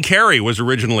that Jim Carrey was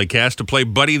originally cast to play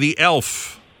Buddy the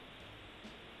Elf?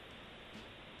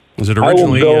 Was it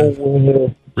originally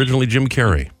Jim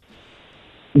Carrey?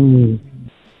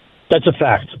 That's a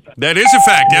fact. That is a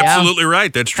fact. Absolutely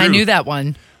right. That's true. I knew that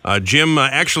one. Jim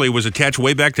actually was attached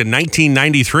way back to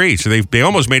 1993. So they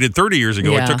almost made it 30 years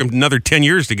ago. Yeah. It took him another 10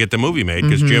 years to get the movie made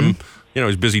because Jim,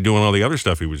 was busy doing all the other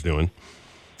stuff he was doing.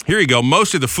 Here you go.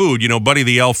 Most of the food, Buddy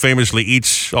the Elf famously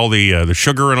eats all the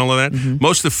sugar and all of that.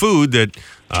 Most of the food that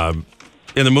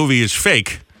in the movie is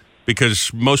fake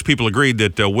because most people agreed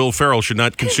that Will Ferrell should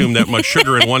not consume that much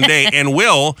sugar in one day. And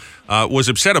Will was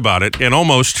upset about it and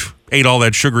almost ate all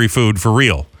that sugary food for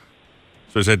real.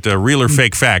 So is that real or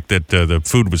fake fact that the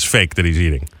food was fake that he's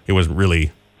eating? He wasn't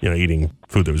really, eating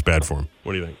food that was bad for him.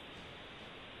 What do you think?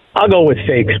 I'll go with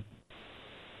fake.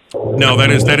 No,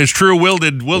 that is true. Will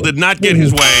did not get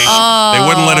his way. Oh. They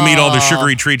wouldn't let him eat all the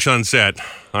sugary treats on set.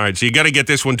 All right, so you got to get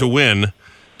this one to win.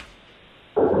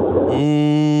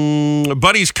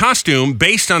 Buddy's costume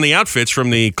based on the outfits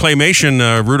from the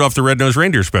claymation Rudolph the Red-Nosed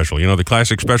Reindeer special. You know, the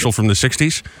classic special from the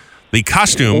 60s? The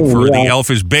costume for the elf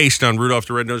is based on Rudolph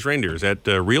the Red-Nosed Reindeer. Is that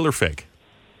real or fake?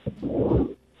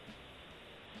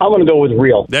 I'm going to go with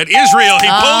real. That is real. He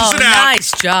pulls it out.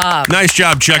 Nice job. Nice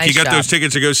job, Chuck. You got those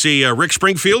tickets to go see Rick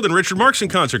Springfield and Richard Marx in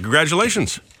concert.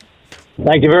 Congratulations.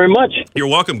 Thank you very much. You're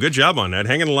welcome. Good job on that.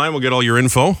 Hang on the line. We'll get all your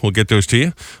info. We'll get those to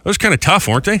you. Those kind of tough,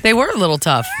 weren't they? They were a little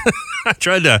tough. I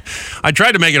tried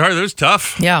to make it hard. It was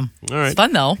tough. Yeah. All right. It's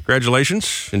fun, though.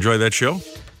 Congratulations. Enjoy that show.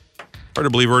 Hard to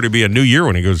believe it'll already be a new year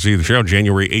when he goes to see the show,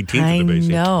 January 18th at the Bay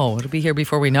Scene. I know. It'll be here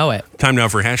before we know it. Time now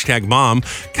for hashtag Mom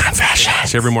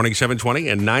Confessions. Every morning,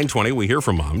 7:20 and 9:20, we hear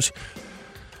from moms.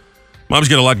 Moms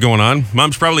get a lot going on.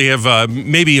 Moms probably have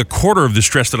maybe a quarter of the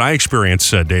stress that I experience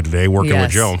day to day working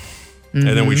with Joe. Mm-hmm.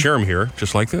 And then we share them here,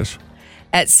 just like this.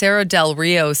 At Sarah Del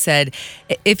Rio said,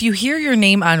 if you hear your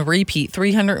name on repeat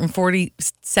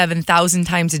 347,000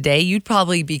 times a day, you'd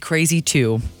probably be crazy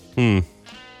too. Yeah,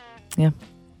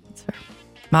 that's fair.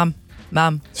 Mom.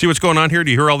 See what's going on here?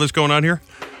 Do you hear all this going on here?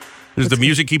 The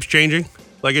music keeps changing?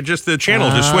 Like the channel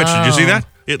just switched. Did you see that?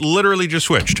 It literally just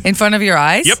switched. In front of your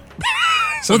eyes? Yep.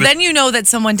 So then you know that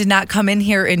someone did not come in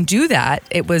here and do that.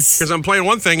 It was... Because I'm playing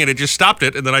one thing and it just stopped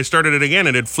it, and then I started it again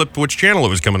and it flipped which channel it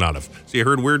was coming out of. So you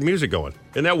heard weird music going.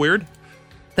 Isn't that weird?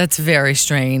 That's very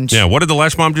strange. Yeah, what did the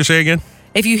last mom just say again?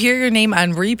 If you hear your name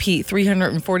on repeat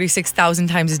 346,000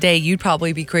 times a day, you'd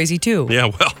probably be crazy too.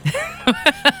 Yeah, well,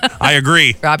 I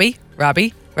agree. Robby.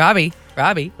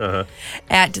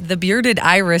 At The Bearded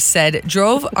Iris said,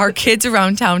 drove our kids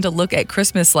around town to look at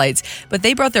Christmas lights, but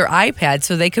they brought their iPad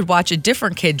so they could watch a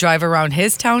different kid drive around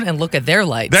his town and look at their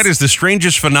lights. That is the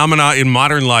strangest phenomena in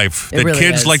modern life. That really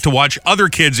kids like to watch other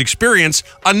kids experience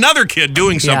another kid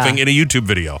doing something in a YouTube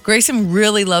video. Grayson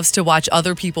really loves to watch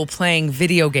other people playing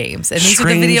video games. And these are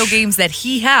the video games that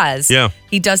he has. Yeah.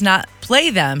 He does not play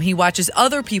them. He watches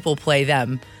other people play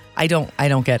them. I don't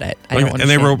get it. I don't understand. And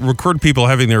they record people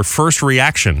having their first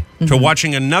reaction to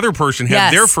watching another person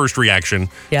have their first reaction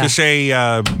to say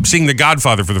seeing The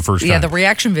Godfather for the first time. Yeah, the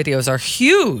reaction videos are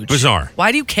huge. Bizarre.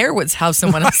 Why do you care how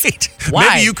someone else... Why?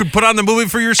 Maybe you could put on the movie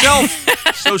for yourself.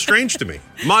 So strange to me.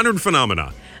 Modern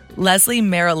phenomena. Leslie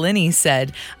Marilini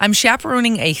said, I'm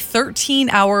chaperoning a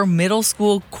 13-hour middle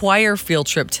school choir field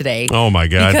trip today. Oh, my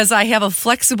God. Because I have a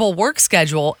flexible work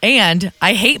schedule and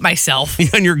I hate myself. Yeah,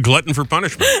 and you're glutton for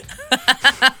punishment.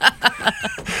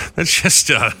 That's just,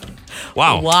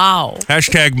 wow. Wow.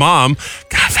 Hashtag Mom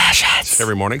Confessions.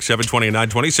 Every morning, 7:20 and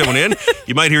 9:20. Someone in.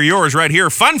 You might hear yours right here.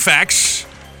 Fun facts.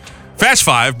 Fast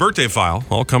Five, birthday file,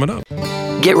 all coming up.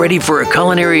 Get ready for a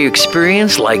culinary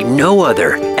experience like no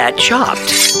other at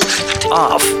Chopped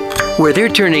Off, where they're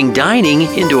turning dining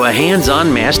into a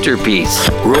hands-on masterpiece.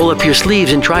 Roll up your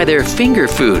sleeves and try their finger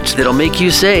foods that'll make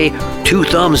you say 2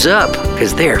 thumbs up,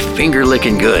 because they're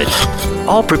finger-licking good.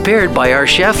 All prepared by our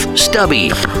chef, Stubby.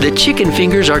 The chicken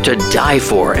fingers are to die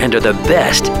for and are the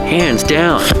best, hands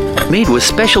down. Made with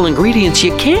special ingredients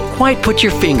you can't quite put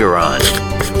your finger on.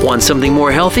 Want something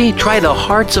more healthy? Try the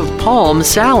Hearts of Palm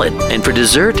salad. And for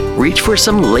dessert, reach for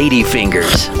some lady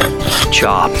fingers.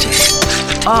 Chopped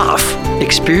Off.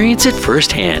 Experience it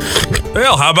firsthand.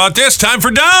 Well, how about this? Time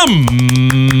for Dumb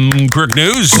Crook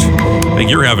News. I think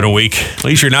you're having a week. At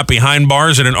least you're not behind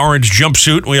bars in an orange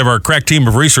jumpsuit. We have our crack team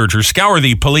of researchers scour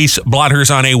the police blotters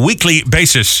on a weekly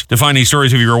basis to find these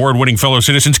stories of your award-winning fellow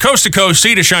citizens, coast to coast,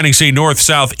 sea to shining sea, north,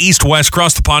 south, east, west,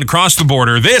 cross the pond, cross the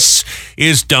border. This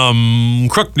is Dumb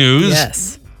Crook News.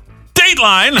 Yes.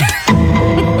 Dateline.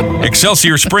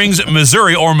 Excelsior Springs,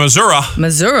 Missouri, or Missouri.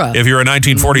 If you're a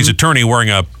 1940s attorney wearing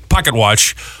a pocket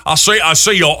watch, I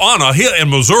say, Your Honor, here in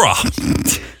Missouri.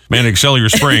 Man in Excelsior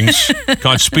Springs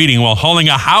caught speeding while hauling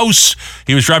a house.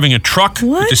 He was driving a truck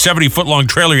with a 70-foot-long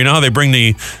trailer. You know how they bring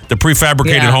the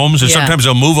prefabricated homes? And sometimes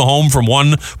they'll move a home from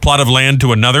one plot of land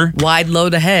to another. Wide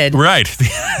load ahead. Right.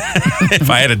 If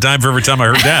I had a dime for every time I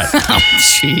heard that. Oh,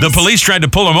 the police tried to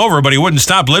pull him over, but he wouldn't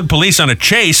stop. Led police on a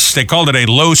chase. They called it a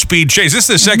low-speed chase. This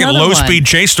is the second low-speed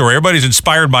chase story. Everybody's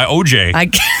inspired by OJ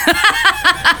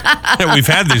that we've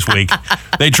had this week.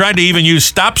 They tried to even use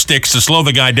stop sticks to slow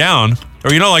the guy down.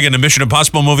 Or, you know, like in the Mission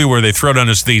Impossible movie where they throw down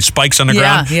the spikes on the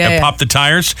ground and pop the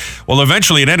tires? Well,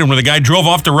 eventually it ended when the guy drove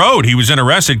off the road. He was then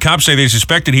arrested. Cops say they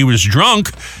suspected he was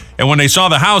drunk. And when they saw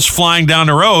the house flying down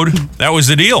the road, that was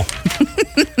the deal.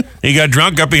 He got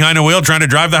drunk, got behind the wheel, trying to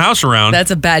drive the house around. That's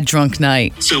a bad drunk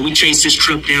night. So we chased this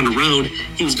truck down the road.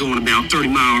 He was going about 30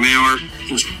 miles an hour.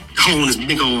 He was hole in his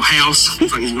big old house.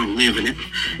 Looks like he's going to live in it.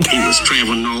 He was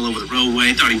traveling all over the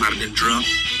roadway. Thought he might have been drunk.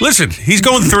 Listen, he's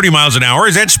going 30 miles an hour.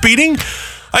 Is that speeding?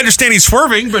 I understand he's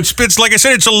swerving, but it's like I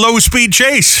said, it's a low-speed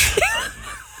chase.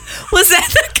 Was that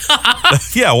the cop?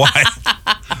 Yeah, why?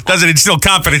 Doesn't instill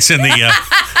confidence in the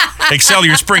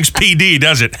Excelsior Springs PD,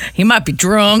 does it? He might be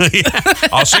drunk. Yeah.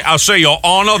 I'll say, Your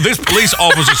Honor, this police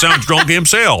officer sounds drunk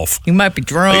himself. He might be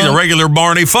drunk. He's a regular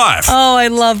Barney Fife. Oh, I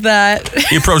love that.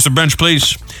 You approach the bench,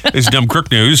 please. This is Dumb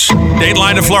Crook News.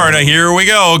 Dateline to Florida. Here we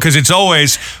go, because it's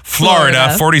always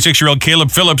Florida. 46-year-old Caleb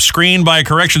Phillips screened by a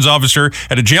corrections officer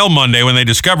at a jail Monday when they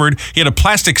discovered he had a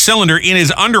plastic cylinder in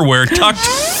his underwear tucked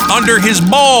under his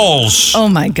balls. Oh,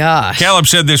 my gosh. Caleb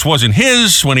said this wasn't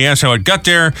his. When he asked how it got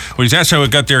there,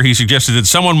 he suggested that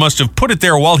someone must have put it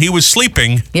there while he was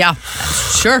sleeping. Yeah,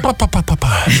 sure.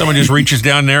 Someone just reaches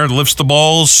down there, lifts the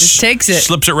balls. Just takes it.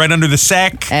 Slips it right under the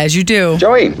sack. As you do.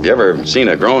 Joey, you ever seen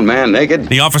a grown man naked?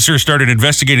 The officer started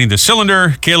investigating the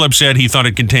cylinder. Caleb said he thought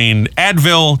it contained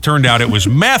Advil. Turned out it was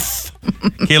meth.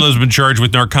 Caleb's been charged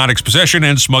with narcotics possession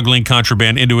and smuggling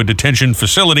contraband into a detention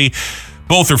facility.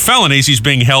 Both are felonies. He's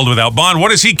being held without bond.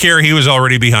 What does he care? He was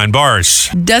already behind bars.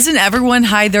 Doesn't everyone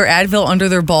hide their Advil under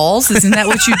their balls? Isn't that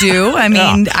what you do? I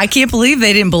mean, I can't believe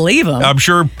they didn't believe him. I'm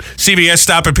sure CVS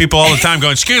stopping people all the time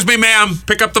going, excuse me, ma'am,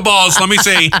 pick up the balls. Let me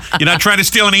see. You're not trying to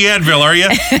steal any Advil, are you?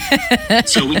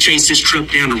 So we chased this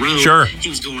truck down the road. Sure. He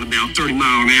was going about 30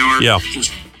 miles an hour. Yeah. He was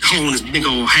holding his big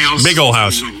old house. Big old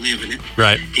house. He was going to live in it.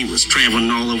 Right. He was traveling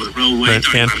all over the roadway. Right.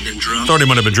 Thought he might have been drunk. Thought he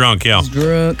might have been drunk, yeah.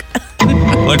 Drunk.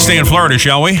 Let's stay in Florida,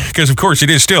 shall we? Because, of course, it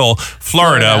is still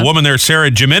Florida. A woman there,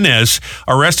 Sarah Jimenez,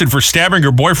 arrested for stabbing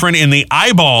her boyfriend in the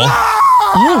eyeball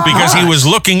because he was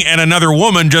looking at another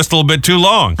woman just a little bit too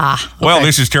long. Okay. Well,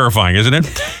 this is terrifying, isn't it?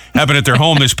 Happened at their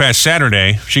home this past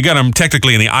Saturday. She got him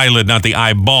technically in the eyelid, not the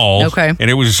eyeball. Okay. And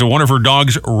it was one of her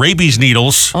dog's rabies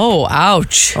needles. Oh,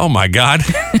 ouch. Oh, my God.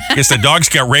 Guess the dog's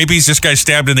got rabies. This guy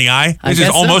stabbed in the eye. This is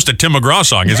almost a Tim McGraw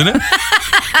song, isn't it?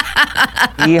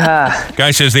 Yeah.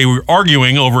 Guy says they were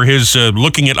arguing over his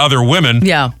looking at other women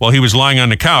while he was lying on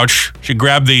the couch. She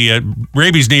grabbed the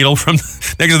rabies needle from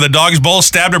next to the dog's bowl,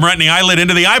 stabbed him right in the eyelid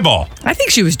into the eyeball. I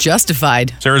think she was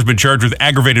justified. Sarah's been charged with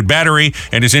aggravated battery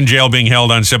and is in jail being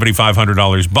held on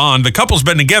 $7,500 bond. The couple's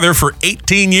been together for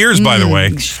 18 years, by the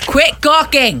way. Quit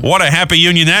gawking. What a happy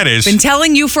union that is. Been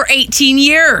telling you for 18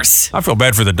 years. I feel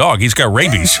bad for the dog. He's got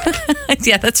rabies.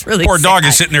 Yeah, that's really Poor sad. dog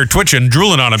is sitting there twitching,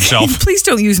 drooling on himself. Please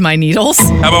don't use my needles.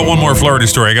 How about one more Florida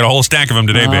story? I got a whole stack of them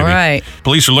today, baby. All right.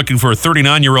 Police are looking for a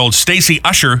 39-year-old Stacy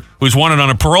Usher who's wanted on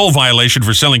a parole violation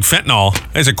for selling fentanyl.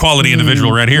 There's a quality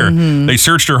individual right here. They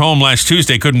searched her home last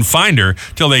Tuesday, couldn't find her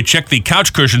till they checked the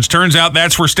couch cushions. Turns out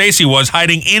that's where Stacy was,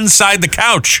 hiding inside the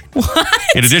couch. What?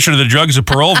 In addition to the drugs, a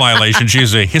parole violation, she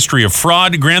has a history of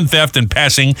fraud, grand theft, and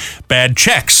passing bad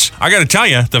checks. I got to tell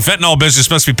you, the fentanyl business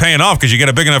must be paying off because you get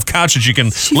a big enough couch that you can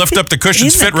lift up the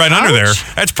cushions, fit right under there.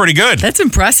 That's pretty good. That's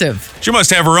impressive. She must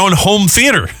have her own home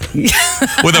theater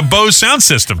with a Bose sound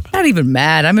system. Not even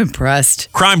mad. I'm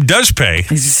impressed. Crime does pay.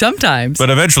 Sometimes. But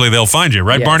eventually they'll find you,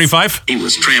 right, Yes. Barney Fife? He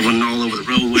was traveling all over the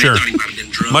roadway. Sure. Thought he might have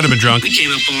been drunk. Might have been drunk. We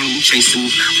came up on him, chased him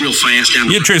real fast down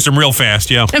the You chased him real fast,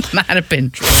 yeah. Might have been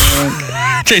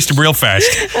drunk. Chased him real fast.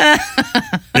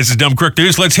 This is Dumb Crook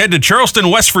News. Let's head to Charleston,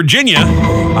 West Virginia.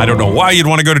 I don't know why you'd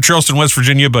want to go to Charleston, West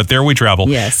Virginia, but there we travel.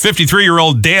 Yes.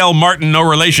 53-year-old Dale Martin, no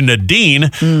relation to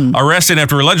Dean, arrested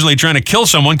after allegedly trying to kill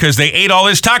someone because they ate all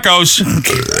his tacos.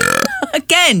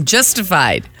 Again,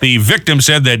 justified. The victim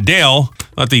said that Dale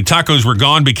thought the tacos were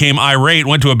gone, became irate,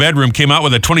 went to a bedroom, came out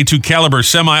with a .22 caliber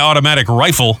semi-automatic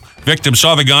rifle. Victim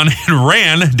saw the gun and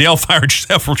ran. Dale fired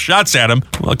several shots at him.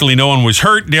 Luckily, no one was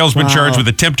hurt. Dale's been charged with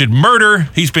attempted murder.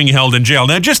 He's being held in jail.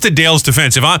 Now, just to Dale's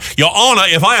defense, Your Honor,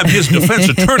 if I am his defense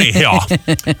attorney here,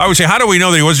 I would say, how do we know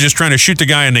that he wasn't just trying to shoot the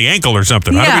guy in the ankle or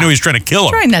something? How do we know he's trying to kill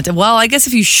him? Trying not to. Well, I guess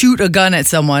if you shoot a gun at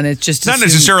someone, it's just Not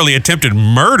necessarily attempted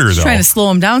murder, though. trying to slow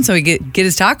him down so he get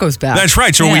his tacos back. That's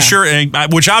right. So are we sure,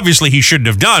 which obviously he shouldn't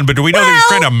have done, but do we know that he's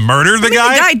trying to murder the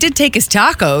guy? The guy did take his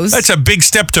tacos. That's a big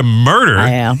step to murder.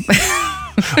 I am.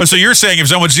 So you're saying if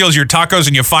someone steals your tacos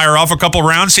and you fire off a couple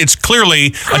rounds, it's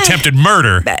clearly attempted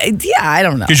murder. Yeah, I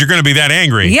don't know. Because you're going to be that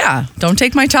angry. Yeah, don't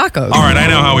take my tacos. All right, I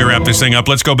know how we wrap this thing up.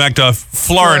 Let's go back to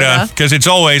Florida, because it's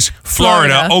always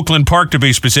Florida, Oakland Park to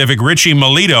be specific. Richie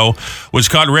Melito was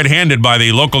caught red-handed by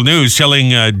the local news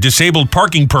selling disabled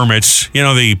parking permits,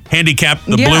 the handicap,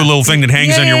 the blue little thing that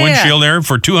hangs on your windshield there,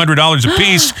 for $200 a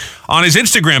piece on his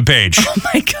Instagram page. Oh,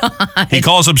 my God. He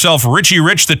calls himself Richie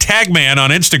Rich the Tag Man on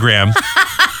Instagram.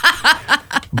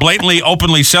 blatantly,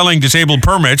 openly selling disabled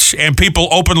permits and people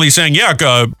openly saying, yeah,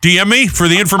 DM me for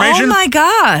the information. Oh, my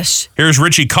gosh. Here's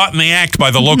Richie caught in the act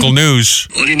by the local news.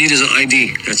 All you need is an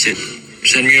ID. That's it.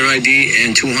 Send me your ID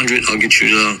and $200. I'll get you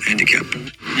the handicap.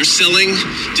 You're selling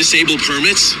disabled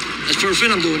permits? As per a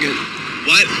friend, I'm doing it.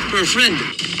 What? Per a friend.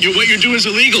 What you're doing is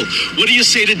illegal. What do you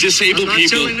say to disabled people? I'm not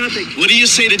selling nothing. What do you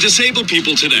say to disabled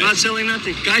people today? I'm not selling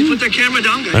nothing. Guys, put that camera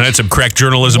down, guys. And that's some crack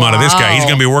journalism out of this guy. He's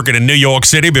going to be working in New York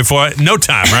City before no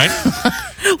time, right?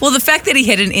 Well, the fact that he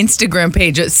had an Instagram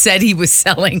page that said he was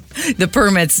selling the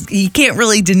permits, he can't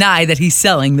really deny that he's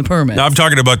selling the permits. No, I'm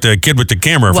talking about the kid with the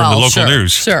camera from the local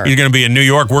news. Sure. He's going to be in New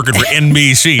York working for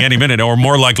NBC any minute, or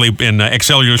more likely in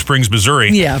Excelsior Springs,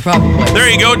 Missouri. Yeah, probably. There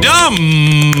you go.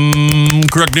 Dumb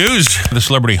Crook News. The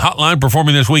Celebrity Hotline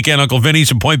performing this weekend, Uncle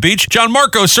Vinny's in Point Beach. John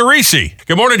Marco Cerisi.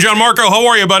 Good morning, John Marco. How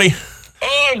are you, buddy?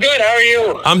 Oh, I'm good. How are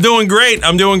you? I'm doing great.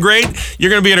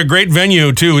 You're going to be at a great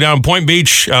venue, too, down in Point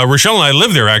Beach. Rochelle and I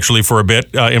lived there, actually, for a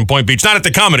bit in Point Beach. Not at the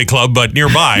comedy club, but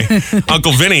nearby.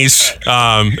 Uncle Vinny's.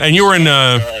 And you were in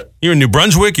New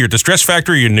Brunswick. You're at the Stress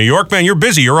Factory. You're in New York, man. You're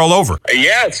busy. You're all over.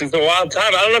 Yeah, it's a wild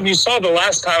time. I don't know if you saw the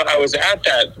last time I was at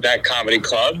that comedy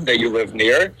club that you live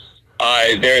near.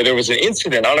 There was an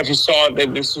incident. I don't know if you saw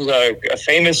that. This was a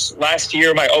famous last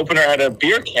year. My opener had a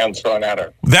beer can thrown at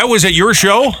her. That was at your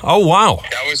show? Oh, wow.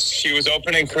 She was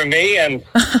opening for me, and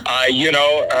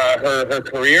her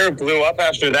career blew up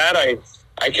after that.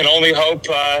 I can only hope.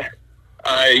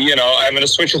 I'm going to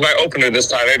switch with my opener this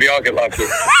time. Maybe I'll get lucky.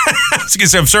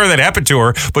 I'm sorry that happened to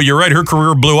her, but you're right. Her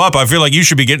career blew up. I feel like you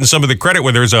should be getting some of the credit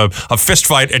when there's a fist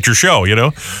fight at your show.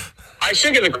 I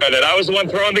should get the credit. I was the one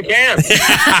throwing the can.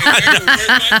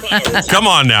 Come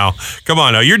on now.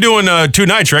 You're doing 2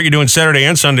 nights, right? You're doing Saturday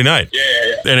and Sunday night.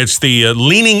 Yeah. And it's the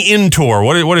Leaning In tour.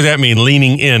 What does that mean,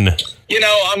 Leaning In?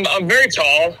 I'm very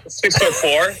tall,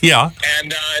 6'4". Yeah.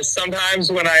 And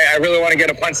sometimes when I really want to get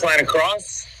a punchline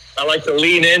across, I like to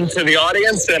lean into the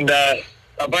audience, and a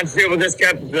bunch of people just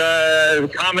kept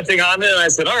commenting on it, and I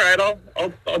said, all right,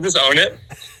 I'll just own it.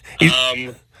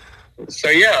 So,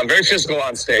 yeah, I'm very physical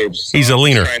on stage. So he's a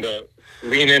leaner. I'm trying to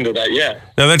lean into that, yeah.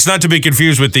 Now, that's not to be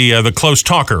confused with the close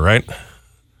talker, right?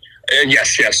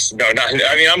 Yes. No,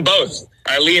 I'm both.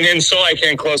 I lean in so I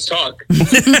can close talk. I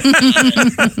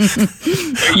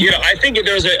think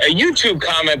there was a YouTube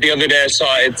comment the other day I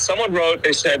saw it. Someone wrote,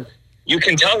 they said, you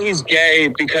can tell he's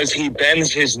gay because he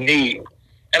bends his knee.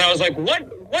 And I was like, what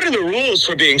are the rules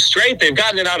for being straight? They've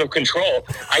gotten it out of control.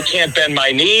 I can't bend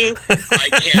my knee. I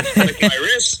can't flick my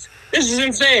wrist. This is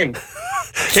insane.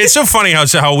 It's so funny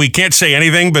how we can't say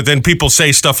anything, but then people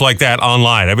say stuff like that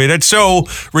online. I mean, that's so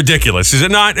ridiculous, is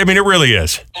it not? I mean, it really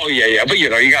is. Oh, yeah. But, you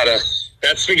gotta...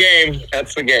 That's the game.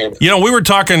 We were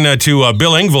talking to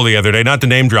Bill Engvall the other day, not to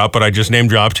name drop, but I just name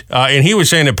dropped. And he was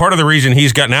saying that part of the reason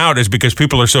he's gotten out is because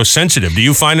people are so sensitive. Do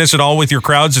you find this at all with your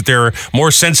crowds, that they're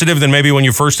more sensitive than maybe when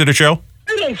you first did a show?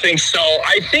 I don't think so.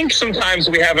 I think sometimes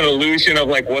we have an illusion of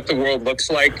what the world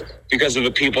looks like because of the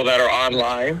people that are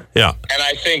online. Yeah. And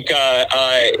I think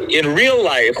in real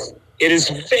life, it is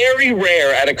very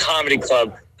rare at a comedy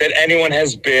club that anyone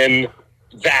has been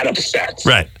that upset.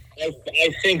 Right. I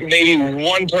think maybe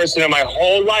one person in my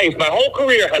whole life, my whole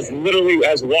career has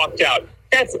walked out.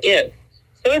 That's it.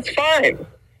 So it's fine.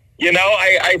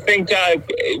 I think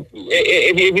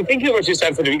if you think people are too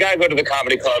sensitive, you got to go to the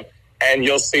comedy club and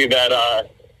you'll see that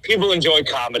people enjoy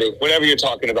comedy, whatever you're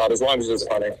talking about, as long as it's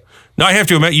funny. Now, I have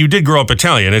to admit, you did grow up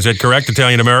Italian. Is that correct?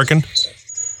 Italian-American?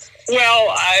 Well,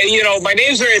 my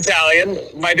name's very Italian.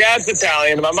 My dad's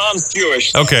Italian. My mom's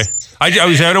Jewish. So okay. I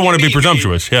don't want to be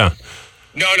presumptuous. Yeah.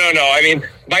 No. I mean,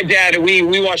 my dad, we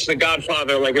watched The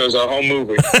Godfather like it was a home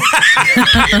movie.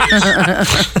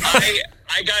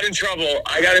 I got in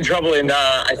trouble. In,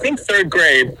 I think, 3rd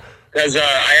grade because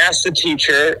I asked the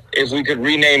teacher if we could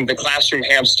rename the classroom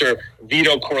hamster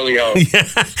Vito Corleone.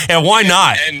 Yeah, and why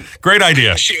not? And great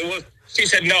idea. She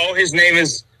said, no, his name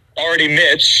is already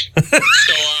Mitch.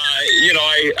 So,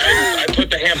 I put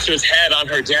the hamster's head on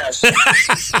her desk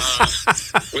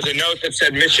with a note that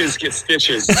said, Mitches get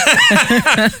stitches.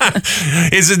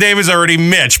 His name is already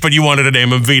Mitch, but you wanted to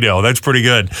name him Vito. That's pretty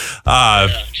good.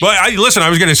 But I was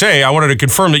going to say, I wanted to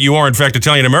confirm that you are, in fact,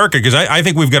 Italian-American, because I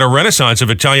think we've got a renaissance of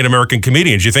Italian-American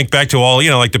comedians. You think back to all,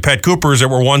 like the Pat Coopers that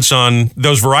were once on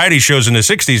those variety shows in the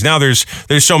 60s. Now there's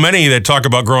so many that talk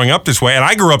about growing up this way, and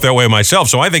I grew up that way myself,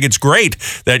 so I think it's great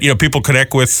that, people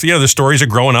connect with, the stories of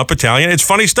growing up Italian. It's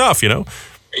funny stuff, Yeah,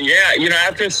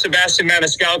 after Sebastian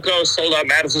Maniscalco sold out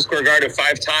Madison Square Garden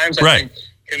 5 times, I think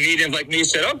comedians like me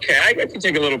said, okay, I can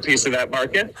take a little piece of that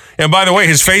market. And by the way,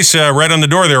 his face right on the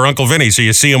door there, Uncle Vinny, so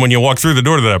you see him when you walk through the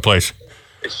door to that place.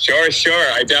 Sure.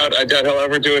 I doubt he'll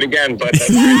ever do it again, but that's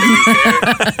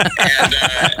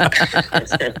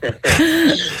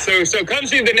and so come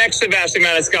see the next Sebastian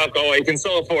Maniscalco. You can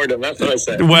still afford him. That's what I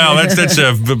said. Well,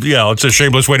 it's a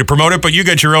shameless way to promote it, but you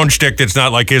got your own shtick that's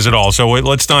not like his at all. So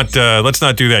let's not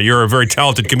do that. You're a very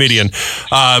talented comedian.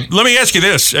 Let me ask you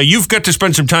this: you've got to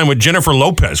spend some time with Jennifer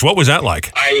Lopez. What was that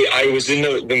like? I was in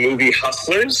the movie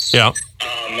Hustlers. Yeah.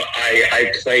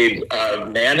 I played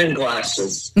Man in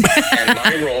Glasses, and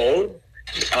my role,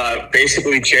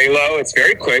 basically J-Lo, it's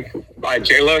very quick.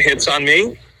 J-Lo hits on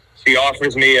me. She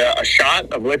offers me a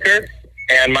shot of liquor,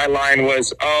 and my line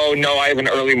was, "Oh, no, I have an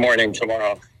early morning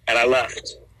tomorrow," and I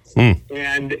left. And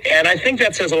I think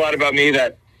that says a lot about me,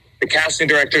 that the casting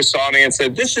director saw me and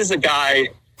said, "This is a guy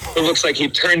who looks like he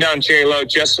turned down J-Lo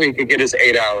just so he could get his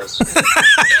 8 hours."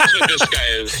 That's what this guy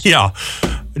is. Yeah.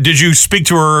 Did you speak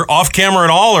to her off camera at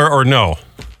all, or no?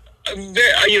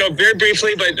 Very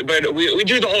briefly, but we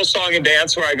do the whole song and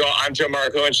dance where I go, "I'm Joe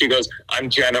Marco," and she goes, "I'm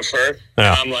Jennifer."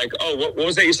 Yeah. And I'm like, "Oh, what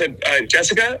was that you said?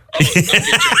 Jessica?" Oh,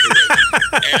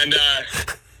 okay, and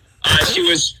she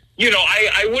was,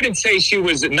 I wouldn't say she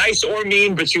was nice or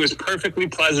mean, but she was perfectly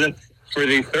pleasant for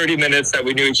the 30 minutes that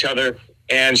we knew each other.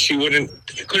 And she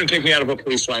couldn't pick me out of a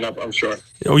police lineup, I'm sure.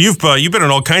 Well, you've been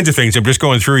in all kinds of things. I'm just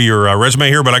going through your resume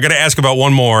here, but I got to ask about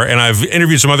one more. And I've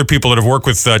interviewed some other people that have worked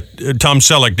with Tom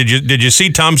Selleck. Did you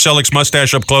see Tom Selleck's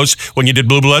mustache up close when you did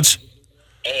Blue Bloods?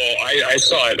 Oh, I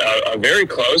saw it very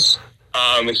close.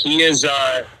 He is.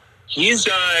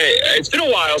 It's been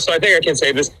a while, so I think I can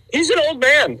say this. He's an old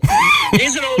man.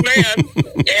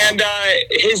 And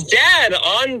his dad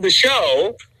on the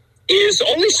show is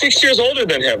only 6 years older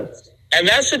than him. And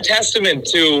that's a testament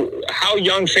to how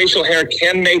young facial hair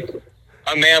can make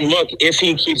a man look if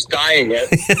he keeps dyeing it.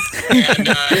 And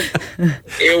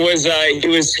he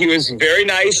was very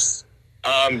nice,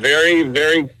 very,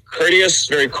 very courteous,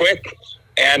 very quick.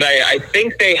 And I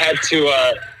think they had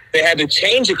to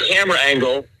change the camera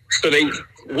angle so they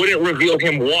wouldn't reveal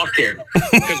him walking.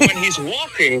 Because when he's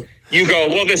walking, you go,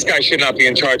 well, this guy should not be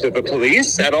in charge of the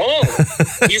police at all.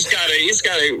 He's got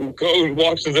to go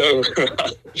walk to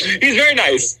the. He's very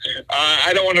nice.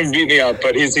 I don't want him to beat me up,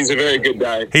 but he's a very good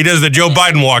guy. He does the Joe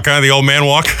Biden walk, huh? The old man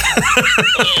walk.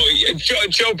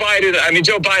 Joe Biden. I mean,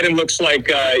 Joe Biden looks like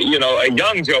a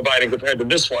young Joe Biden compared to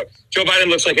this one. Joe Biden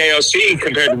looks like AOC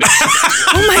compared to this.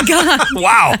 Oh my God!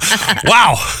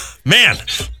 Wow, man.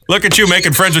 Look at you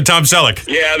making friends with Tom Selleck.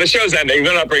 Yeah, the show's ending.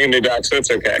 They're not bringing me back, so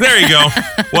it's okay. There you go.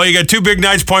 Well, you got two big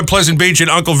nights, Point Pleasant Beach and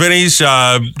Uncle Vinny's.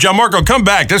 John Marco, come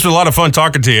back. This was a lot of fun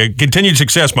talking to you. Continued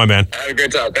success, my man. Have a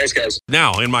great time. Thanks, guys.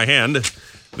 Now, in my hand,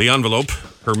 the envelope,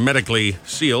 hermetically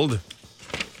sealed,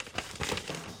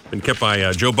 been kept by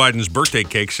Joe Biden's birthday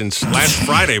cake since last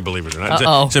Friday, believe it or not.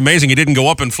 It's amazing he didn't go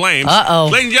up in flames.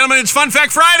 Ladies and gentlemen, it's Fun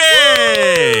Fact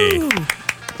Friday! Woo!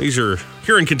 These are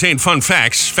here and contain fun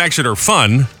facts that are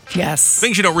fun. Yes.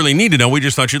 Things you don't really need to know. We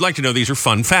just thought you'd like to know. These are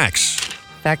fun facts.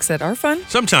 Facts that are fun?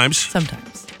 Sometimes.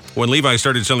 When Levi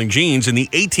started selling jeans in the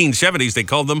 1870s, they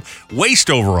called them waist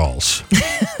overalls.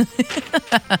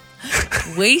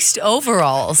 Waist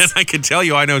overalls. And I can tell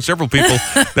you, I know several people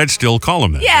that still call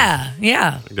them that.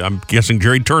 Yeah. I'm guessing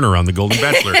Jerry Turner on The Golden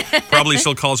Bachelor probably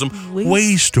still calls them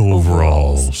waist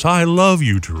overalls. I love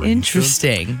you, Teresa.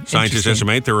 Interesting. Scientists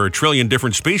estimate there are 1 trillion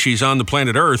different species on the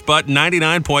planet Earth, but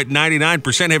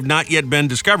 99.99% have not yet been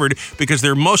discovered because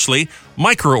they're mostly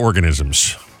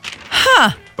microorganisms.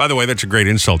 Huh. By the way, that's a great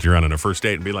insult. You're on a first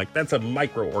date and be like, that's a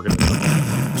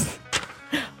microorganism.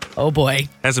 Oh, boy.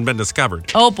 Hasn't been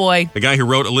discovered. Oh, boy. The guy who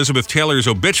wrote Elizabeth Taylor's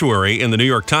obituary in the New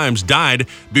York Times died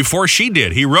before she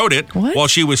did. He wrote it while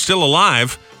she was still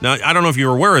alive. Now, I don't know if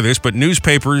you're aware of this, but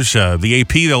newspapers, the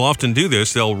AP, they'll often do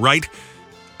this. They'll write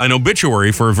an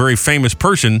obituary for a very famous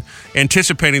person,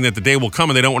 anticipating that the day will come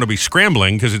and they don't want to be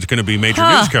scrambling because it's going to be major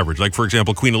news coverage. Like, for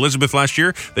example, Queen Elizabeth last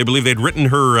year, they believe they'd written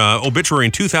her obituary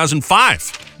in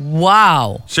 2005.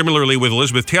 Wow. Similarly, with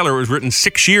Elizabeth Taylor, it was written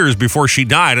 6 years before she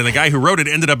died, and the guy who wrote it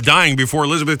ended up dying before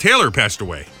Elizabeth Taylor passed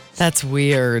away. That's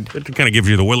weird. It kind of gives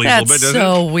you the willies a little bit, doesn't it?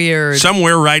 That's so weird.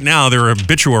 Somewhere right now, there are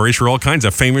obituaries for all kinds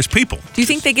of famous people. Do you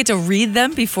think they get to read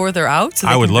them before they're out? So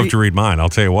I would love to read mine, I'll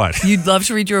tell you what. You'd love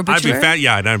to read your obituary? I'd be fat,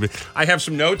 yeah. I have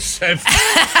some notes.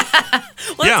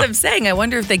 Well, that's what I'm saying. I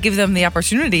wonder if they give them the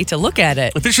opportunity to look at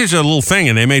it. But this is a little thing,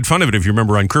 and they made fun of it, if you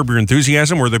remember, on Curb Your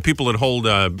Enthusiasm, where the people that hold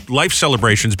life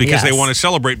celebrations because they want to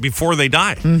celebrate before they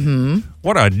die. Mm-hmm.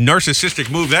 What a narcissistic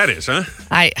move that is, huh? Can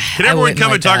I everyone come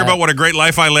like and talk that. about what a great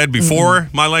life I led before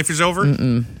my life is over?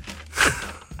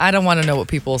 I don't want to know what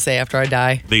people will say after I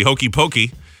die. The hokey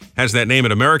pokey has that name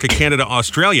in America, Canada,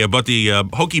 Australia, but the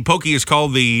Hokey Pokey is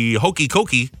called the Hokey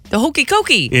Cokey. The Hokey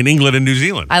Cokey. In England and New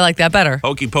Zealand. I like that better.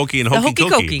 Hokey Pokey and Hokey Cokey.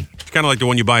 Cokey. It's kind of like the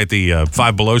one you buy at the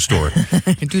Five Below store.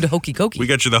 Do the Hokey Cokey. We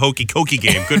got you the Hokey Cokey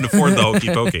game. Couldn't afford the Hokey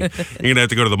Pokey. You're going to have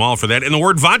to go to the mall for that. And the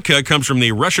word vodka comes from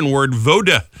the Russian word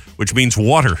voda, which means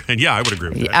water. And yeah, I would agree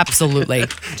with that. Absolutely.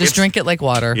 Just drink it like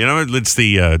water. You know, it's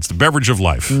the beverage of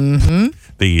life. Mm-hmm.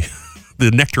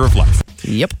 The nectar of life.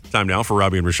 Yep. Time now for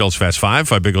Robbie and Rochelle's Fast Five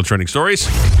big old trending stories.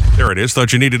 There it is.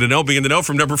 Thought you needed to know. Be in the know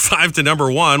from number 5 to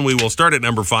number 1. We will start at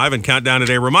number 5 and count down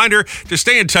today. Reminder to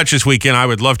stay in touch this weekend. I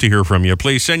would love to hear from you.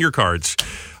 Please send your cards.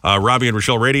 Robbie and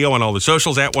Rochelle Radio on all the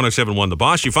socials at 1071 The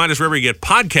Boss. You find us wherever you get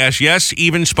podcasts. Yes,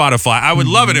 even Spotify. I would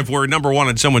love it if we're number 1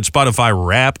 on someone's Spotify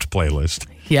Wrapped playlist.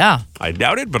 Yeah. I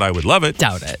doubt it, but I would love it.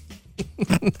 Doubt it.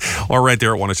 Or right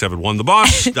there at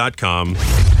 1071theboss.com.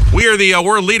 We are the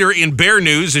world leader in bear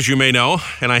news, as you may know,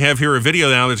 and I have here a video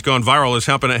now that's gone viral. It's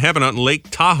happening out in Lake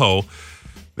Tahoe.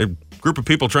 A group of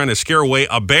people trying to scare away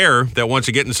a bear that wants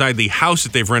to get inside the house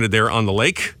that they've rented there on the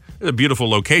lake. It's a beautiful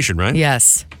location, right?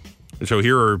 Yes. And so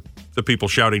here are the people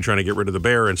shouting, trying to get rid of the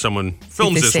bear, and someone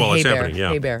films this while it's happening.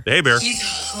 Yeah. Hey, bear. Hey, bear. He's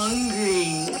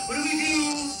hungry. What do we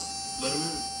do? Let him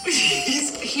in.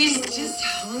 He's just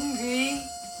hungry.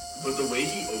 But the way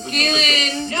he opens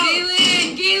Galen!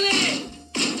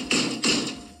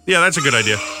 Yeah, that's a good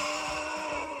idea.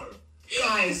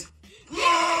 Guys.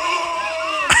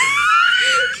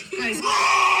 Guys.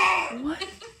 What?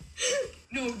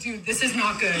 No, dude, this is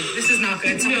not good.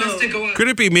 Someone has to go up. Could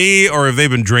it be me, or have they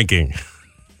been drinking?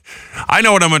 I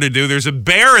know what I'm going to do. There's a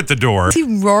bear at the door. Is he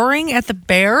roaring at the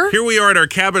bear? Here we are at our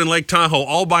cabin in Lake Tahoe,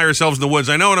 all by ourselves in the woods.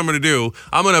 I know what I'm going to do.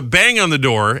 I'm going to bang on the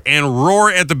door and roar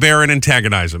at the bear and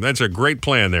antagonize him. That's a great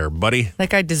plan there, buddy. That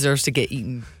guy deserves to get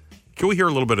eaten. Can we hear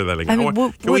a little bit of that again? I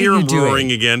mean, Can we hear him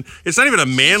roaring again? It's not even a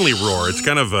manly roar. It's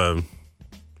kind of a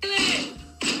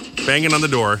banging on the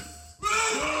door.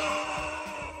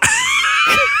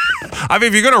 I mean,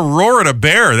 if you're going to roar at a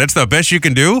bear, that's the best you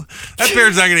can do. That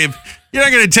bear's not going to... You're not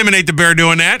going to intimidate the bear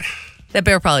doing that. That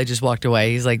bear probably just walked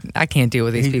away. He's like, I can't deal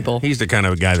with these people. He's the kind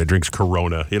of guy that drinks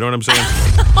Corona. You know what I'm saying?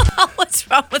 What's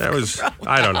wrong with that?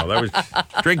 Corona? I don't know. That was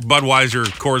drink Budweiser,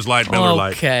 Coors Light, Miller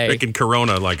Lite. Drinking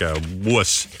Corona like a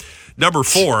wuss. Number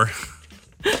 4.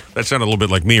 That sounded a little bit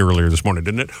like me earlier this morning,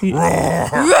 didn't it? Roar.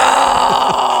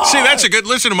 Roar. See, that's a good...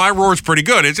 Listen to my roar's pretty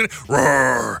good, isn't it?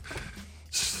 Roar.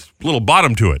 A little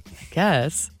bottom to it.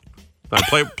 Yes. Right,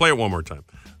 play it one more time.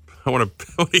 I want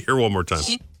to hear one more time.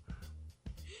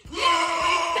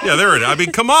 Yeah, there it is. I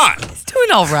mean, come on. He's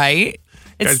doing all right.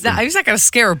 He's not going to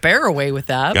scare a bear away with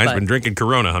that. Guy's been drinking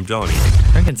Corona, I'm telling you.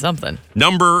 Drinking something.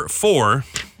 Number 4,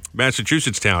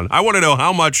 Massachusetts town. I want to know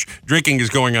how much drinking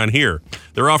is going on here.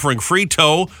 They're offering free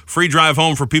tow, free drive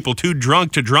home for people too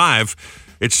drunk to drive.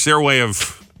 It's their way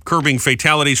of curbing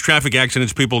fatalities, traffic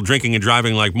accidents, people drinking and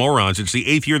driving like morons. It's the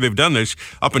 8th year they've done this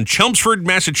up in Chelmsford,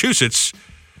 Massachusetts.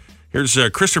 Here's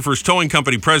Christopher's Towing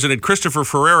Company president, Christopher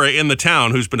Ferreira, in the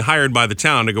town, who's been hired by the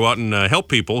town to go out and help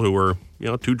people who are,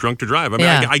 too drunk to drive. I mean,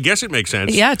 I guess it makes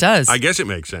sense. Yeah, it does. I guess it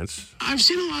makes sense. I've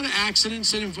seen a lot of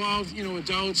accidents that involve,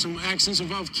 adults. Some accidents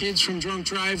involve kids from drunk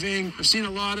driving. I've seen a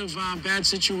lot of bad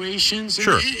situations.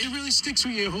 Sure. It really sticks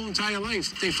with you your whole entire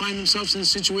life. They find themselves in a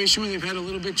situation where they've had a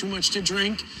little bit too much to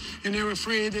drink, and they're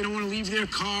afraid they don't want to leave their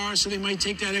car, so they might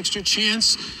take that extra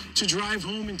chance to drive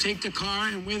home and take the car,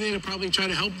 and we're there to probably try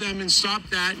to help them and stop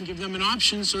that and give them an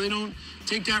option so they don't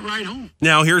take that ride home.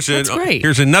 Now, here's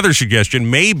another suggestion.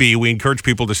 Maybe we encourage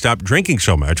people to stop drinking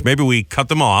so much. Maybe we cut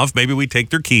them off. Maybe we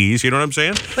take their keys. You know what I'm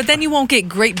saying? But then you won't get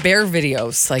great bear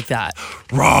videos like that.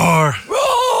 Roar!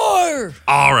 Roar!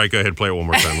 All right, go ahead. Play it one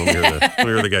more time. Let me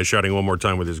hear the guy shouting one more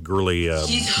time with his girly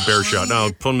bear shout.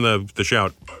 No, pull him the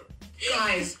shout.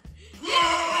 Guys.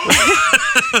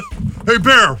 Hey,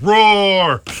 bear,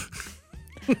 roar!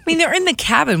 I mean, they're in the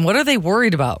cabin. What are they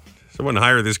worried about? Someone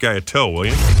hire this guy a tow, will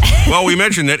you? Well, we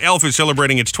mentioned that Elf is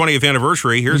celebrating its 20th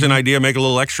anniversary. Here's an idea, make a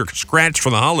little extra scratch for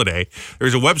the holiday.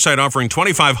 There's a website offering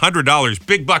 $2,500.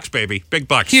 Big bucks, baby. Big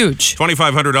bucks. Huge.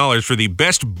 $2,500 for the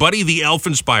best Buddy the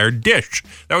Elf-inspired dish.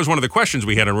 That was one of the questions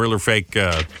we had on Real or Fake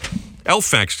Elf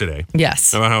Facts today.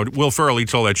 Yes. About how Will Ferrell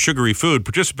eats all that sugary food.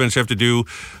 Participants have to do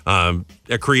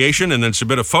a creation and then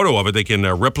submit a photo of it. They can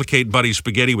replicate Buddy's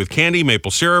spaghetti with candy, maple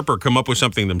syrup, or come up with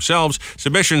something themselves.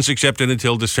 Submissions accepted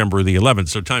until December the 11th.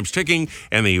 So time's ticking,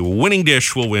 and the winning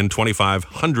dish will win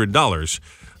 $2,500.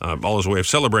 All as a way of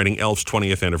celebrating Elf's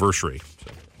 20th anniversary.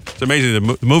 So it's amazing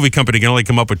the movie company can only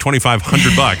come up with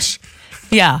 $2,500.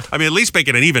 Yeah. I mean, at least make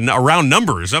it an even, a round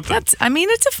number or something. It's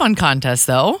a fun contest,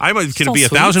 though. Can it be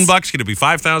 $1,000? Can it be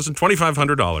 $5,000?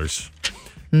 $2,500.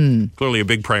 Clearly a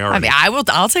big priority. I mean,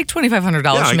 I'll take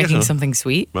 $2,500 for making something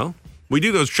sweet. Well, we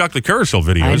do those chocolate carousel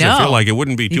videos. I know. I feel like it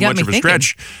wouldn't be too much of a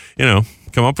stretch.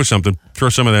 Come up with something. Throw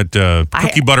some of that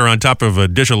cookie butter on top of a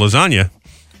dish of lasagna.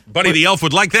 Buddy the Elf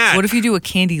would like that. What if you do a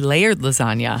candy layered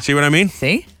lasagna? See what I mean?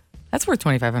 See? That's worth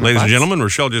 $2,500. Ladies and gentlemen,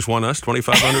 Rochelle just won us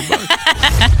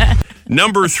 $2,500.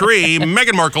 Number 3,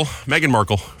 Meghan Markle. Meghan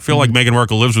Markle. I feel like Meghan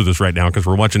Markle lives with us right now because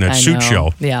we're watching that Suit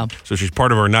show. Yeah. So she's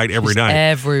part of our night every night.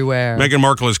 Everywhere. Meghan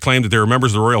Markle has claimed that there are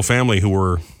members of the royal family who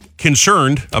were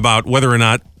concerned about whether or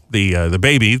not the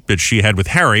baby that she had with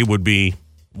Harry would be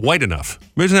white enough.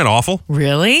 Isn't that awful?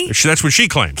 Really? That's what she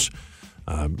claims.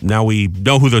 Now we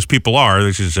know who those people are.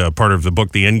 This is part of the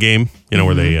book, The Endgame,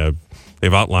 where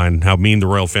they've outlined how mean the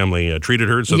royal family treated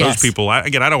her. So those people, I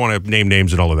don't want to name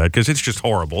names and all of that because it's just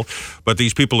horrible. But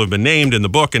these people have been named in the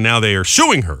book, and now they are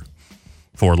suing her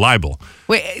for libel.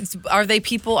 Wait, are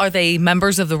they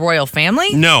members of the royal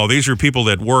family? No, these are people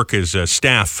that work as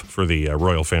staff for the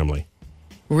royal family.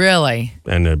 Really?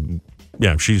 And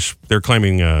they're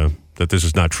claiming that this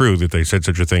is not true, that they said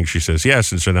such a thing. She says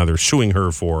yes, and so now they're suing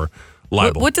her for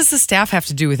libel. What does the staff have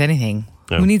to do with anything?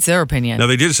 Who needs their opinion? Now,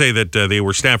 they did say that they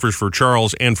were staffers for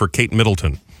Charles and for Kate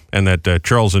Middleton, and that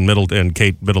Charles and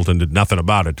Kate Middleton did nothing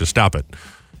about it to stop it.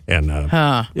 And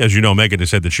as you know, Meghan has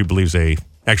said that she believes they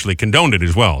actually condoned it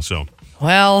as well. So,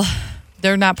 well,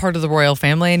 they're not part of the royal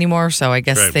family anymore, so I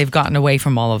guess they've gotten away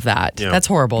from all of that. Yeah. That's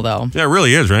horrible, though. Yeah, it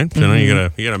really is, right? So now you got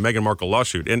a Meghan Markle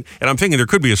lawsuit, and I'm thinking there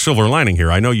could be a silver lining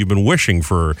here. I know you've been wishing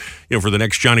for the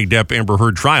next Johnny Depp Amber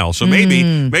Heard trial, so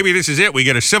maybe this is it. We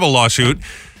get a civil lawsuit.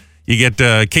 You get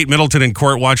Kate Middleton in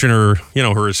court watching her,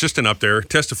 her assistant up there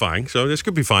testifying. So this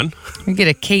could be fun. You get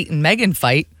a Kate and Meghan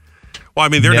fight. Well, I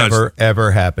mean, they're never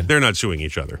ever happened. They're not suing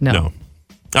each other. No.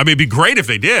 I mean, it'd be great if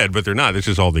they did, but they're not. This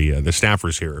is all the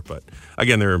staffers here. But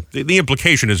again, the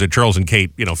implication is that Charles and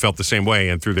Kate, felt the same way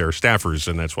and through their staffers,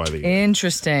 and that's why they.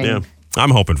 Interesting. Yeah, I'm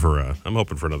hoping for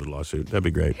another lawsuit. That'd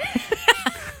be great.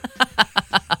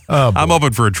 I'm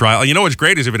hoping for a trial. You know what's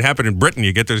great is if it happened in Britain,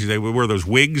 you get those. They wear those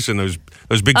wigs and those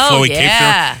big flowy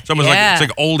capes. It's almost like it's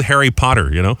like old Harry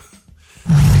Potter.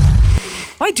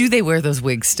 Why do they wear those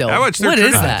wigs still? What is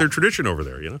that? Their tradition over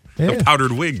there, the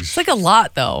powdered wigs. It's like a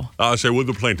lot, though. Say, will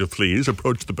the plaintiff please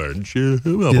approach the bench?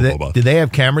 Did they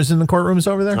have cameras in the courtrooms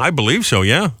over there? I believe so,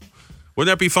 yeah.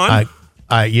 Wouldn't that be fun?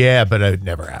 Yeah, but it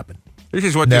never happened. This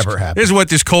is what happened. This is what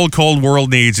this cold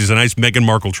world needs is a nice Meghan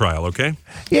Markle trial, okay?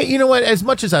 Yeah, you know what? As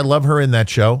much as I love her in that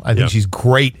show, I think she's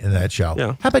great in that show.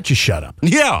 Yeah. How about you shut up?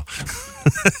 Yeah.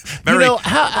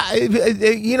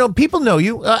 People know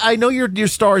you. I know your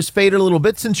star has faded a little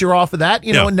bit since you're off of that.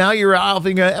 And now you're off,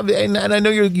 and I know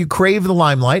you crave the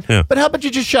limelight. Yeah. But how about you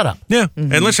just shut up? Yeah.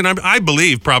 Mm-hmm. And listen, I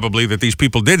believe probably that these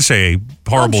people did say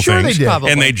horrible things, they did.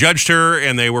 And they judged her,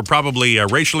 and they were probably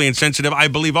racially insensitive. I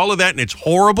believe all of that, and it's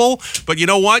horrible. But you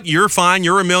know what? You're fine.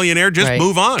 You're a millionaire. Just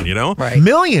move on. Right.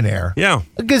 Millionaire. Yeah.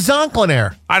 A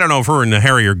gazonclinaire. I don't know if her and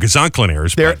Harry are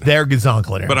gazonclinaires. They're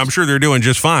gazonclinaires. But I'm sure they're doing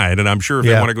just fine, and I'm sure if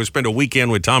they want to go spend a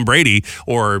weekend with Tom Brady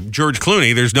or George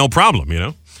Clooney, there's no problem,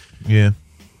 Yeah.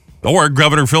 Or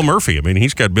Governor Phil Murphy. I mean,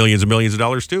 he's got billions and millions of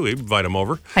dollars, too. He'd invite him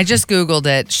over. I just Googled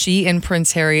it. She and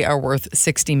Prince Harry are worth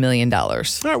 $60 million. All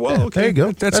right, well, okay. There you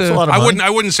go. That's a lot of money. I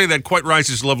wouldn't say that quite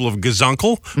rises to the level of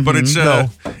gazonkel, but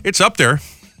it's up there.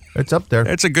 It's up there.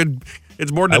 It's a good...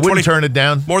 It's more than I wouldn't turn it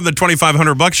down. More than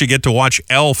 $2,500 you get to watch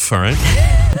Elf, all right?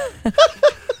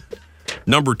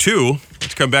 Number 2,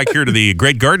 let's come back here to the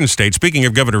Great Garden State. Speaking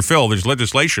of Governor Phil, there's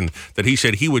legislation that he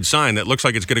said he would sign that looks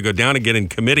like it's going to go down again in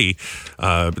committee.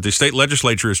 But the state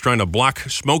legislature is trying to block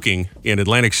smoking in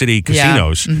Atlantic City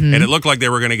casinos. Yeah. Mm-hmm. And it looked like they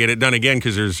were going to get it done again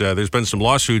because there's been some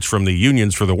lawsuits from the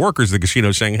unions for the workers of the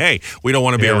casinos saying, hey, we don't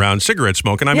want to be around cigarette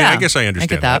smoking. I mean, I guess I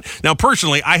understand that. Now,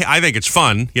 personally, I think it's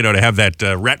fun, to have that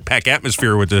Rat Pack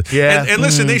atmosphere with the... Yeah. And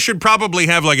listen, they should probably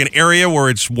have like an area where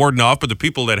it's warded off, but the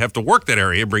people that have to work that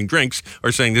area, bring drinks,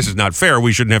 are saying this is not fair.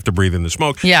 We shouldn't have to breathe in the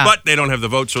smoke. Yeah. But they don't have the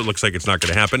vote, so it looks like it's not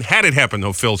going to happen. Had it happened,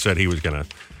 though, Phil said he was going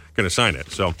to sign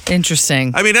it. So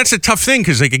interesting. I mean, that's a tough thing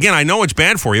because, again, I know it's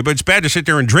bad for you, but it's bad to sit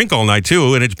there and drink all night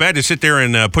too, and it's bad to sit there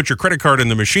and put your credit card in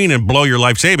the machine and blow your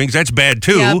life savings. That's bad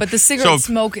too. Yeah, but the cigarette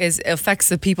smoke affects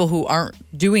the people who aren't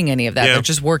doing any of that. Yeah. They're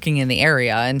just working in the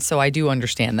area, and so I do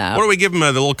understand that. What do we give them?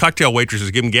 The little cocktail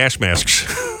waitresses give them gas masks.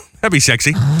 That'd be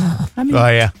sexy. I mean, oh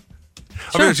yeah.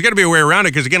 Sure. I mean, there's got to be a way around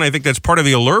it because, again, I think that's part of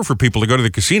the allure for people to go to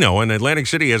the casino. And Atlantic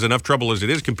City has enough trouble as it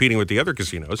is competing with the other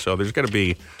casinos, so there's got to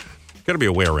be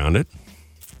a way around it.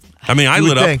 I mean, I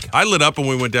lit up when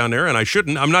we went down there, and I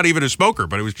shouldn't. I'm not even a smoker,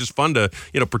 but it was just fun to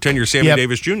pretend you're Sammy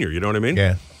Davis Jr. You know what I mean?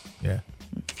 Yeah.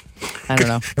 I don't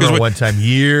know. I remember one time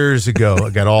years ago, I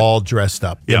got all dressed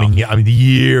up. I mean,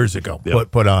 years ago,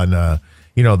 put on, the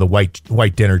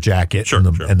white dinner jacket and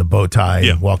the bow tie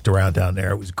and walked around down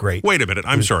there. It was great. Wait a minute.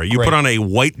 I'm sorry. You put on a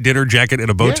white dinner jacket and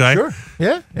a bow tie? Sure.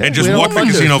 Yeah. And just walked the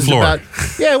casino floor.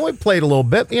 We played a little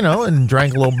bit, and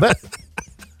drank a little bit.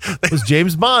 It was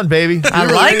James Bond, baby. I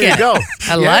like it.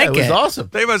 I like it. It was awesome.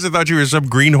 They must have thought you were some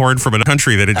greenhorn from a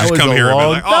country that had just come here and been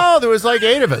like, No, there was like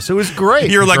 8 of us. It was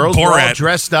great. You're like girls were all Borat.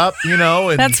 dressed up,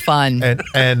 and that's fun.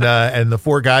 And the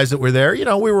 4 guys that were there,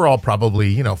 we were all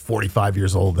probably 45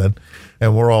 years old then,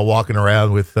 and we're all walking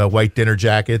around with white dinner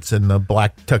jackets and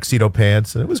black tuxedo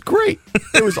pants, and it was great.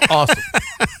 It was awesome.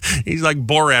 He's like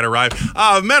Borat arrived.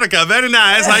 Oh, America, very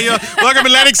nice. How you? Welcome to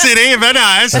Atlantic City, very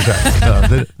nice.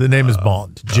 Okay. The name is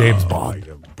Bond, James Bond,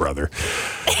 brother.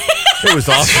 It was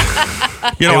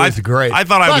awesome. It was great. I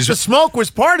thought the smoke was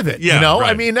part of it. Yeah,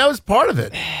 I mean, that was part of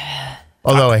it.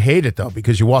 Although I hate it though,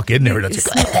 because you walk in there and it's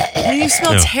you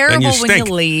smell terrible when you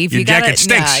leave. Your jacket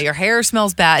stinks. Yeah, your hair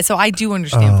smells bad. So I do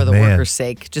understand for the workers'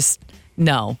 sake. Just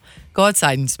no. Go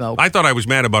outside and smoke. I thought I was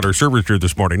mad about our servitor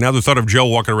this morning. Now the thought of Joe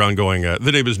walking around going,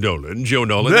 the name is Nolan, Joe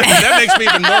Nolan. That makes me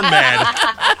even more mad.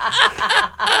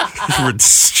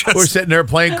 We're sitting there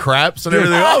playing craps and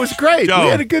everything. Oh, it was great. Joe, we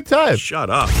had a good time. Shut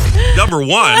up. Number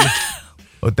 1.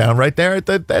 Down right there at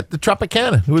the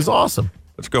Tropicana. It was awesome.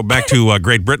 Let's go back to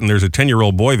Great Britain. There's a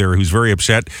 10-year-old boy there who's very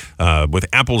upset with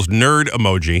Apple's nerd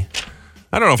emoji.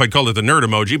 I don't know if I'd call it the nerd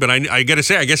emoji, but I got to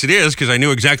say, I guess it is, because I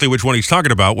knew exactly which one he's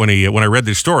talking about when I read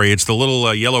this story. It's the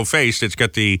little yellow face. It's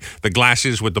got the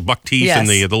glasses with the buck teeth and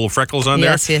the little freckles on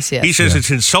there. Yes. He says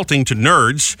it's insulting to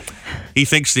nerds. He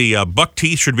thinks the buck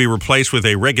teeth should be replaced with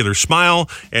a regular smile,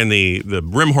 and the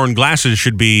rimhorn glasses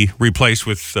should be replaced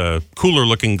with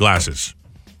cooler-looking glasses.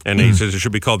 And he says it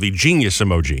should be called the genius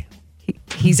emoji.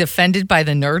 He's offended by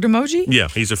the nerd emoji? Yeah,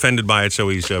 he's offended by it, so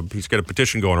he's got a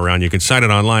petition going around. You can sign it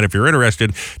online if you're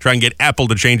interested. Try and get Apple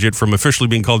to change it from officially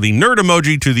being called the nerd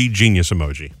emoji to the genius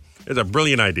emoji. It's a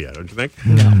brilliant idea, don't you think?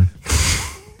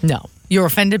 No. You're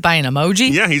offended by an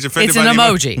emoji? Yeah, he's offended by an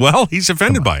emoji. Well, he's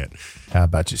offended by it. How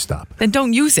about you stop? Then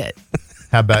don't use it.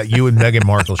 How about you and Meghan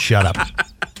Markle shut up?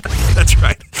 That's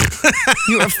right.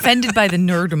 You're offended by the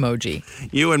nerd emoji.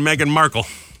 You and Meghan Markle.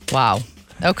 Wow.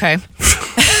 Okay.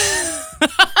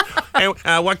 Hey,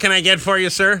 what can I get for you,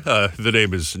 sir? The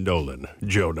name is Nolan,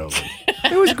 Joe Nolan.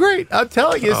 It was great. I'll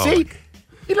tell you. See,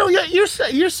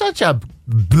 you're such a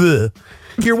bleh.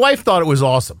 Your wife thought it was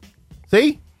awesome.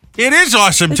 See? It is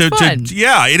awesome to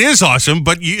yeah, it is awesome,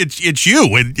 but it's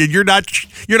you, and you're not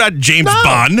James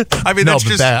Bond. I mean, that's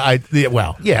just but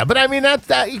I mean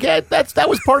that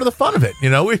was part of the fun of it,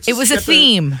 It was a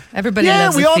theme. Everybody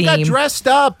loves we a all theme. got dressed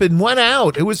up and went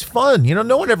out. It was fun.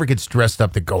 No one ever gets dressed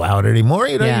up to go out anymore.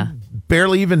 You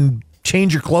barely even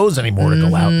change your clothes anymore to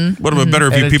go out. Would have been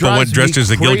better if you people went dressed as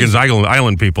the Gilligan's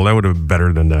Island people. That would have been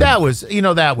better than that. That was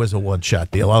a one-shot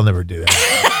deal. I'll never do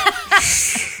that.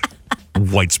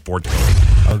 White sport coat.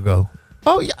 I'll go.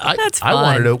 Oh yeah, that's fun. I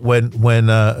wanted to when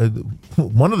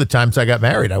one of the times I got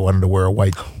married, I wanted to wear a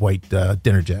white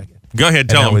dinner jacket. Go ahead,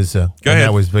 tell him. Go ahead.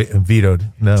 That was vetoed.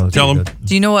 No, tell him.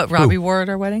 Do you know what Robby wore at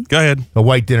our wedding? Go ahead. A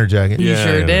white dinner jacket. He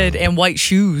sure did, and white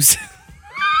shoes.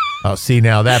 Oh, see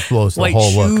now that blows the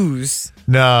whole look. White shoes.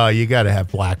 No, you got to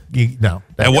have black.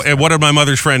 And what did my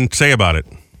mother's friend say about it?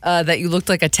 That you looked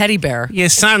like a teddy bear. Your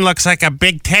son looks like a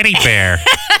big teddy bear.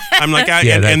 I'm like,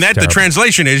 the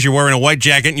translation is you're wearing a white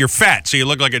jacket and you're fat, so you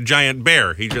look like a giant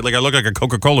bear. I look like a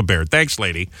Coca-Cola bear. Thanks,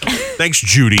 lady. Thanks,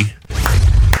 Judy.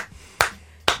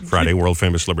 Friday, world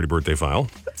famous celebrity birthday file.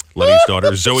 Lenny's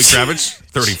daughter, Zoe Kravitz,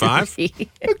 35.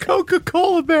 A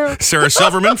Coca-Cola bear. Sarah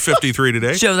Silverman, 53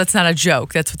 today. Joe, that's not a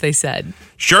joke. That's what they said.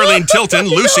 Charlene Tilton,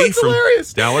 Lucy from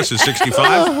Dallas, is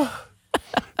 65.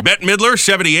 Bette Midler,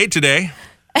 78 today.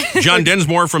 John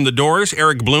Densmore from The Doors,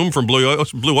 Eric Bloom from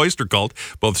Blue Oyster Cult,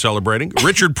 both celebrating.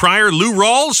 Richard Pryor, Lou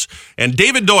Rawls, and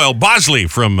David Doyle Bosley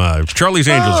from Charlie's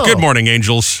Angels. Good morning,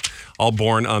 Angels. All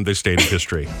born on this date of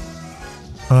history.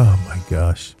 Oh, my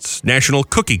gosh. It's National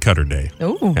Cookie Cutter Day.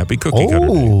 Oh. Happy Cookie Cutter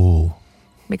Day.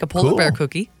 Make a polar bear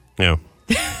cookie. Yeah.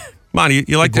 Monty,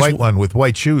 you like this white one with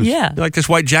white shoes? Yeah. You like this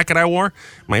white jacket I wore?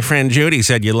 My friend Judy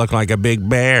said you look like a big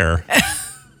bear.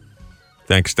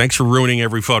 Thanks for ruining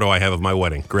every photo I have of my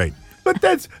wedding. Great. But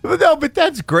that's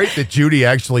great that Judy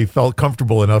actually felt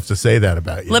comfortable enough to say that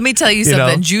about you. Let me tell you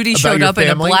something. Judy showed up in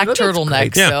a black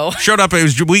turtleneck. Yeah, showed up.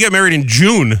 We got married in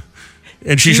June,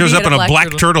 and she shows up in a black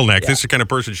turtleneck. Yeah. This is the kind of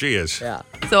person she is. Yeah.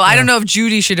 So I don't know if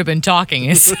Judy should have been talking.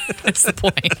 Is the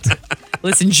point.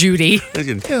 Listen, Judy.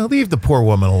 Leave the poor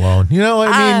woman alone. You know what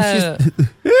I mean?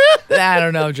 I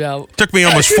don't know, Joe. Took me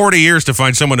almost 40 years to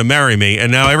find someone to marry me,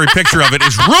 and now every picture of it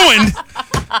is ruined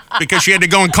because she had to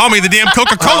go and call me the damn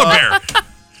Coca-Cola bear.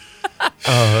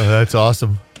 Oh, that's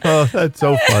awesome. Oh, that's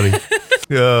so funny.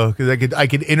 Yeah, because I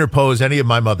could interpose any of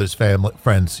my mother's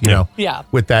friends, you know,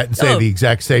 with that and say the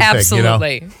exact same thing, you know.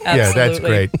 Yeah, that's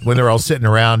great. When they're all sitting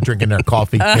around drinking their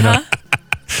coffee, you know.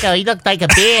 So you look like a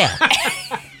bear.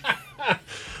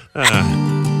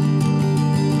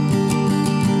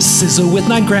 Sizzle with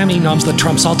 9 Grammy noms, the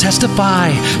Trumps all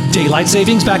testify. Daylight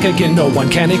savings back again, no one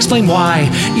can explain why.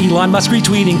 Elon Musk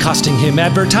retweeting, costing him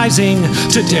advertising.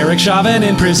 To Derek Chauvin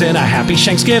in prison, a happy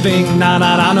Shanksgiving.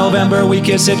 Na November, we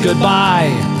kiss it goodbye.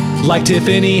 Like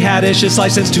Tiffany Haddish's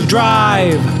license to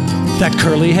drive. That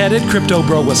curly-headed crypto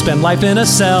bro will spend life in a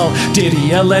cell.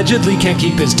 Diddy allegedly can't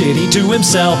keep his ditty to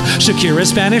himself. Shakira's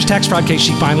Spanish tax fraud case,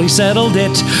 she finally settled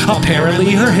it.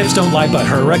 Apparently her hips don't lie, but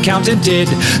her accountant did.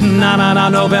 Na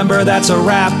November, that's a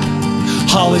wrap.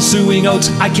 Hall is suing Oates,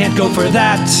 I can't go for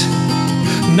that.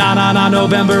 Na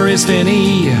November is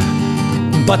finny,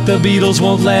 but the Beatles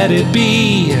won't let it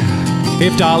be.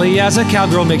 If Dolly as a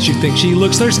cowgirl makes you think she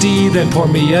looks thirsty, then pour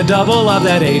me a double of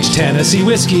that aged Tennessee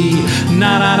whiskey.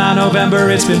 Na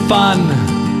November, it's been fun.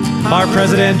 Our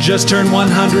president just turned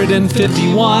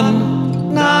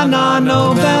 151. Na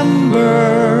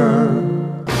November.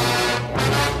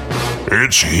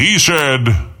 It's He Said,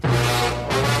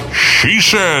 She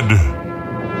Said.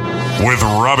 With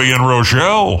Robby and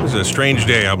Rochelle. It's a strange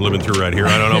day I'm living through right here.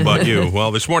 I don't know about you.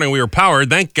 Well, this morning we were powered.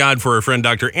 Thank God for our friend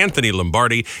Dr. Anthony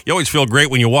Lombardi. You always feel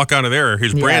great when you walk out of there.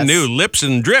 His brand new Lips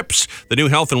and Drips, the new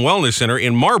health and wellness center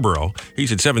in Marlboro.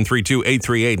 He's at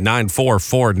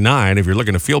 732-838-9449. If you're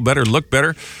looking to feel better, look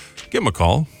better, give him a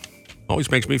call. Always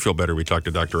makes me feel better. We talk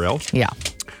to Dr. L. Yeah.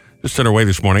 Just on our way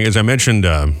this morning. As I mentioned,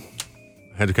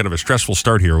 had kind of a stressful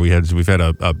start here. We've had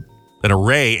an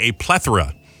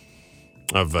plethora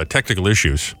of technical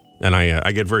issues, and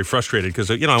I get very frustrated because,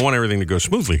 I want everything to go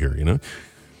smoothly here, You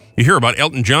hear about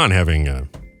Elton John having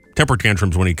temper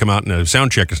tantrums when he come out and a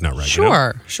sound check is not right.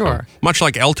 Sure. Much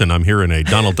like Elton, I'm here in a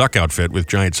Donald Duck outfit with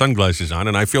giant sunglasses on,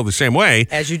 and I feel the same way.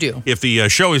 As you do. If the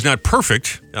show is not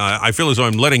perfect, I feel as though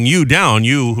I'm letting you down,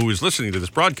 you who is listening to this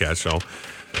broadcast, so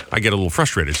I get a little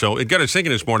frustrated. So it got us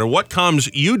thinking this morning, what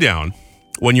calms you down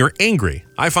when you're angry?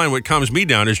 I find what calms me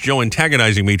down is Joe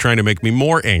antagonizing me, trying to make me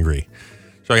more angry.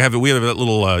 So we have that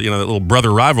little, that little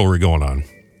brother rivalry going on.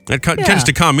 It tends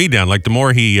to calm me down. Like the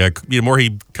more he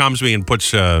calms me and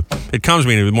puts, it calms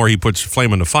me, the more he puts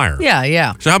flame on the fire.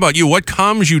 Yeah. So how about you? What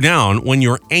calms you down when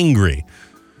you're angry?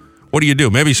 What do you do?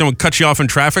 Maybe someone cuts you off in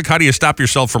traffic. How do you stop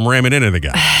yourself from ramming into the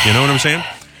guy? You know what I'm saying?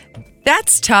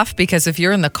 That's tough because if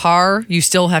you're in the car, you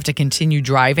still have to continue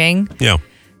driving. Yeah.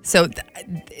 So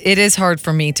it is hard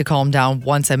for me to calm down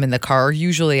once I'm in the car.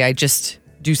 Usually I just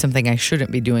do something I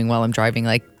shouldn't be doing while I'm driving,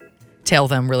 like tail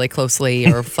them really closely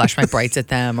or flash my brights at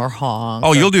them or honk.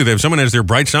 Oh, you'll do that. If someone has their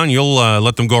brights on, you'll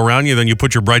let them go around you, then you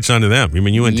put your brights on to them. I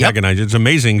mean, you antagonize. It's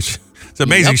amazing. It's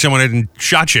amazing someone hadn't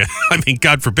shot you. I mean,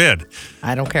 God forbid.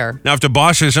 I don't care. Now, if the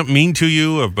boss says something mean to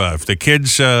you, if the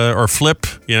kids are flip,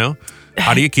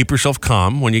 how do you keep yourself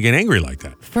calm when you get angry like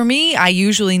that? For me, I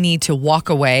usually need to walk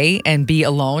away and be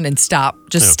alone and stop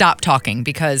talking,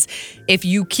 because if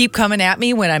you keep coming at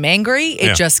me when I'm angry,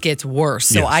 it just gets worse.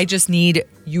 So I just need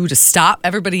you to stop.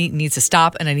 Everybody needs to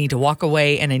stop, and I need to walk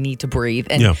away, and I need to breathe.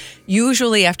 And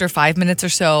usually after 5 minutes or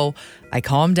so, I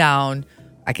calm down.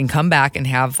 I can come back and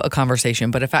have a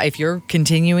conversation. But if you're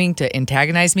continuing to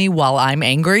antagonize me while I'm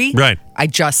angry, right?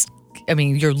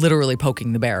 You're literally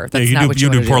poking the bear. That's not what you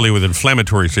do poorly with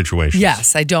inflammatory situations.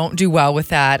 Yes, I don't do well with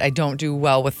that. I don't do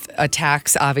well with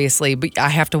attacks, obviously, but I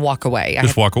have to walk away.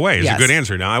 Just walk away is a good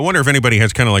answer. Now, I wonder if anybody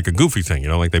has kind of like a goofy thing,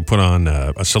 like they put on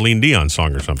a Celine Dion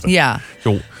song or something. Yeah.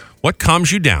 So what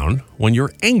calms you down when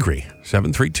you're angry?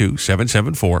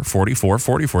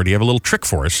 732-774-4444. Do you have a little trick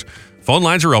for us? Phone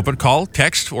lines are open. Call,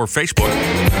 text, or Facebook.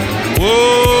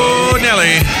 Whoa,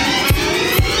 Nelly.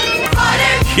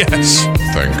 Yes.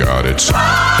 Thank God it's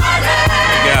Friday.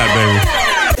 Thank God, baby.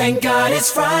 Thank God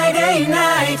it's Friday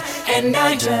night, and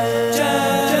I just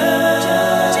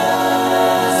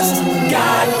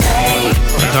got paid.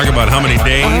 Talk about how many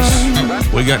days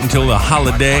we got until the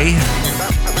holiday.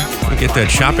 We get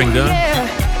that shopping done.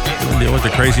 We'll deal with the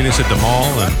craziness at the mall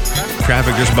and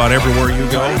traffic just about everywhere you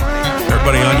go.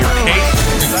 Everybody on your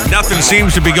case. Nothing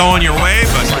seems to be going your way,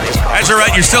 but that's all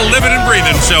right. You're still living and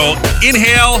breathing. So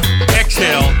inhale,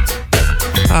 exhale.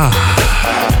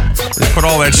 Just put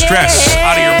all that stress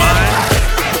out of your mind.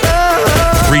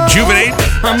 Rejuvenate.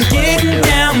 I'm getting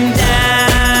down.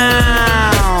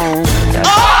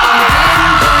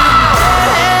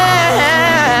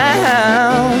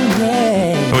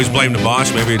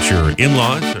 boss. Maybe it's your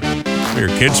in-laws. Or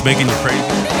your kids making you crazy.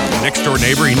 Your next-door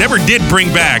neighbor. He never did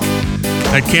bring back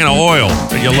that can of oil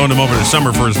that you loaned him over the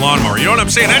summer for his lawnmower. You know what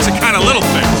I'm saying? That's the kind of little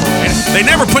thing. And they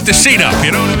never put the seat up.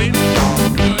 You know what I mean?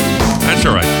 That's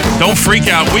all right. Don't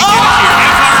freak out. We get it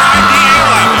here.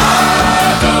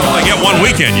 FRIDA 11. Only get one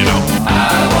weekend, you know.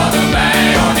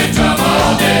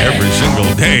 Every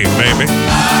single day, baby.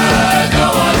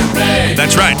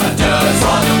 That's right.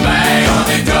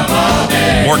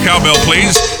 More cowbell,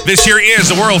 please. This here is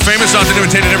the world famous, often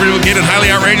imitated, never duplicated,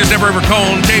 highly outrageous, never ever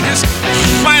contagious.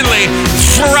 Finally,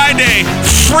 Friday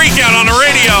freak out on the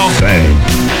radio. Thank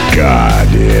God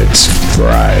it's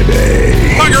Friday.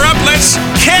 Bugger up, let's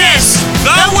kiss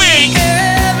the week.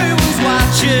 Everyone's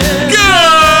watching. Go!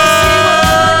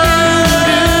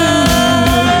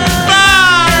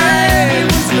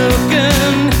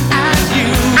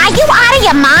 Are you out of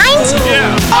your mind?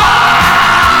 Yeah.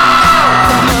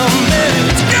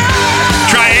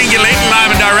 Triangulating live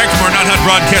and direct from our Not Hut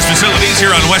broadcast facilities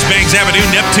here on West Banks Avenue,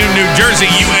 Neptune, New Jersey,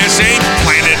 USA,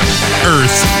 planet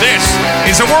Earth. This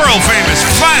is a world famous,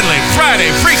 finally,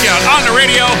 Friday freakout on the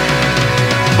radio.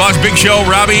 Boss Big Show,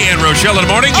 Robby and Rochelle in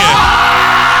the morning.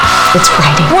 It's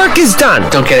Friday. Work is done.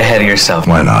 Don't get ahead of yourself.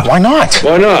 Why not? Why not?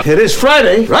 Why not? It is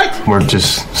Friday, right? Work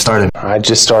just started. I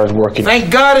just started working. Thank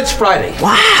God it's Friday.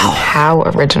 Wow. How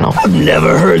original. I've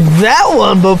never heard that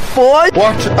one before.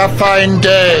 What a fine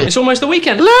day. It's almost the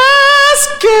weekend. Let's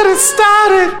get it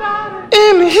started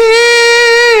in here.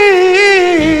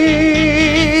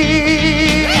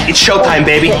 It's showtime,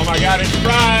 baby. Oh my God, it's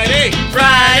Friday.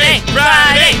 Friday,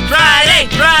 Friday, Friday,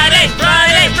 Friday, Friday,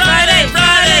 Friday, Friday,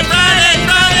 Friday, Friday, Friday.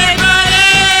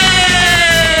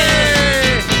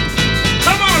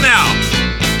 Come on now.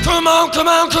 Come on, come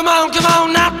on, come on, come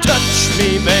on, now touch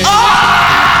me, baby.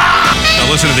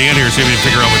 Now listen to the end here, see if you can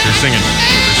figure out what they're singing, what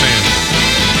they're saying.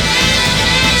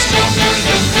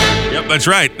 Yep, that's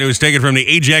right. It was taken from the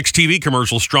Ajax TV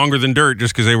commercial, Stronger Than Dirt,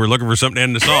 just because they were looking for something to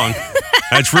end the song.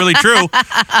 That's really true.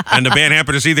 And the band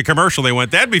happened to see the commercial. They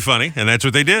went, that'd be funny. And that's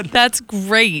what they did. That's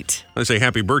great. Let's say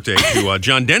happy birthday to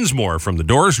John Densmore from The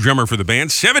Doors, drummer for the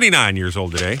band, 79 years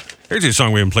old today. Here's a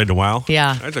song we haven't played in a while.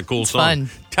 Yeah. That's a cool it's song. Fun.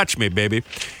 Touch Me, baby.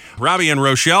 Robby and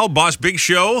Rochelle, Boss Big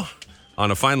Show on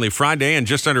a finally Friday and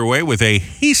just underway with a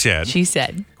He Said. She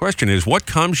said. Question is, what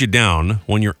calms you down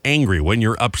when you're angry, when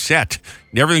you're upset?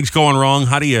 Everything's going wrong.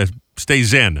 How do you stay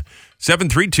zen?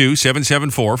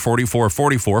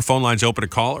 732-774-4444. Phone lines open to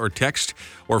call or text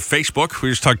or Facebook. We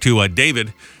just talked to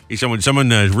David. He's someone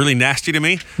really nasty to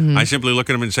me. Mm-hmm. I simply look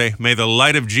at him and say, may the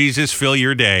light of Jesus fill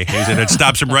your day. He said it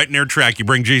stops him right in their track. You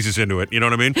bring Jesus into it. You know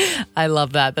what I mean? I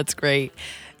love that. That's great.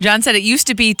 John said it used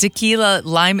to be tequila,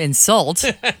 lime, and salt.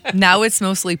 Now it's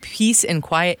mostly peace and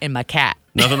quiet and my cat.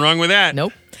 Nothing wrong with that.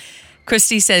 Nope.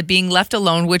 Christy said being left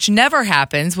alone, which never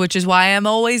happens, which is why I'm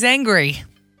always angry.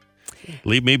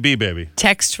 Leave me be, baby.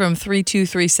 Text from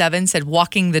 3237 said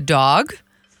walking the dog.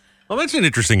 Well, that's an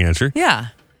interesting answer. Yeah.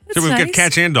 So we've got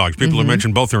cats and dogs. People have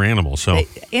mentioned both their animals. So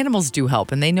animals do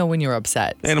help, and they know when you're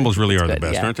upset. Animals really are the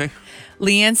best, aren't they?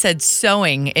 Leanne said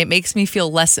sewing. It makes me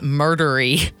feel less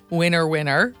murdery. Winner,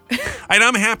 winner. And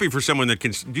I'm happy for someone that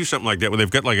can do something like that, where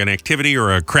they've got like an activity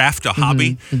or a craft, a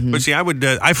hobby. Mm-hmm. But see,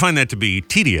 I find that to be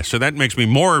tedious. So that makes me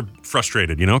more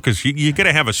frustrated, because you got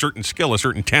to have a certain skill, a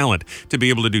certain talent to be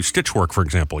able to do stitch work, for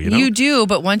example. You do,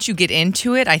 but once you get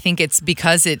into it, I think it's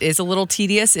because it is a little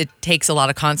tedious. It takes a lot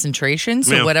of concentration.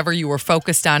 So whatever you were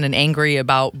focused on and angry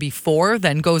about before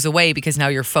then goes away because now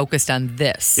you're focused on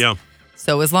this. Yeah.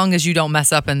 So as long as you don't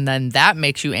mess up and then that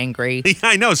makes you angry. Yeah,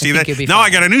 I know. See, now I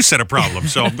got a new set of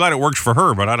problems. So I'm glad it works for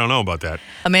her, but I don't know about that.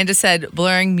 Amanda said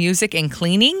blaring music and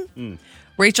cleaning.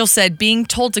 Rachel said being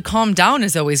told to calm down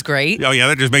is always great. Oh, yeah,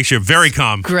 that just makes you very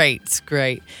calm. Great.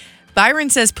 Byron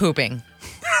says pooping.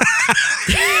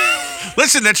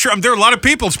 Listen, that's true. There are a lot of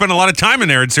people spend a lot of time in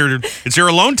there. It's their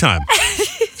alone time.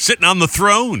 Sitting on the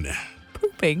throne.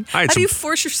 Pooping. How do you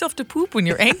force yourself to poop when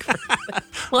you're angry?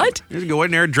 What? You just go in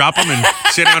there, drop them, and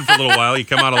sit down for a little while. You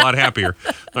come out a lot happier.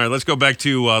 All right, let's go back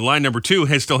to line number 2.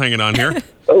 He's still hanging on here.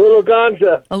 A little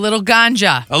ganja. A little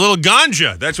ganja. A little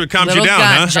ganja. That's what calms you down,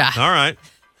 ganja. Huh? All right.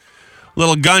 A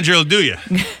little ganja will do you.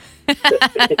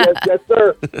 yes,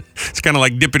 sir. It's kind of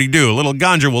like dippity-doo. A little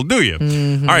ganja will do you.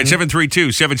 Mm-hmm. All right,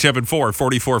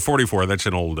 732-774-4444. That's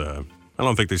an old... I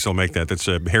don't think they still make that. That's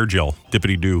a hair gel,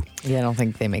 dippity-doo. Yeah, I don't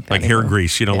think they make that like anymore. Hair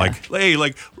grease,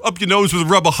 like up your nose with a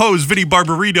rubber hose. Vinnie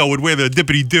Barbarino would wear the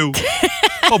dippity-doo.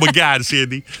 Oh, my God,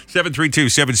 Sandy.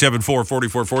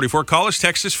 732-774-4444. Call us,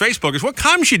 text us, Facebook us. What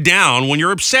calms you down when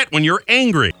you're upset, when you're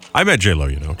angry? I met J-Lo,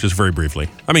 just very briefly.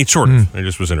 I mean, sort of. I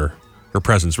just was in her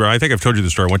presence. I think I've told you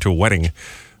the story. I went to a wedding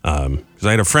Because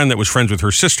I had a friend that was friends with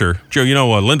her sister. Joe,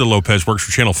 Linda Lopez works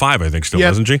for Channel 5, I think, still,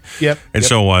 doesn't she? Yep. And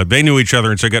so they knew each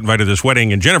other, and so got invited to this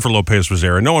wedding, and Jennifer Lopez was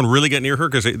there, and no one really got near her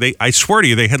because I swear to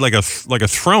you, they had like a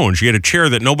throne. She had a chair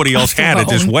that nobody else had at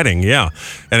this wedding, yeah.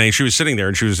 And she was sitting there,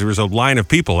 and there was a line of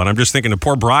people, and I'm just thinking, the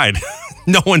poor bride,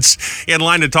 no one's in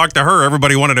line to talk to her.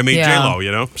 Everybody wanted to meet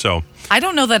J-Lo, so... I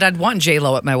don't know that I'd want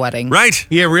J-Lo at my wedding. Right?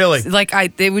 Yeah, really.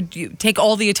 Like, they would take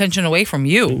all the attention away from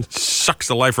you. It sucks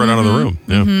the life right out of the room.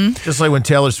 Yeah. Mm-hmm. Just like when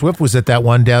Taylor Swift was at that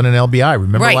one down in LBI.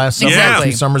 Remember last summer?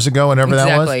 Exactly. 2 summers ago, whenever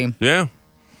that was? Yeah.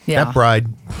 That bride,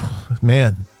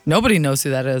 man. Nobody knows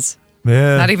who that is.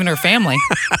 Yeah. Not even her family.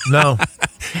 No.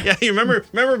 Yeah, you remember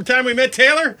the time we met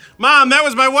Taylor? Mom, that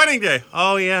was my wedding day.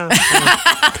 Oh, yeah.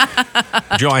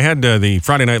 Joe, I had the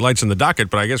Friday Night Lights in the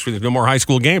docket, but I guess there's no more high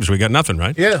school games. We got nothing,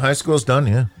 right? Yeah, high school's done,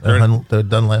 yeah. They're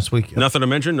done last week. Yep. Nothing to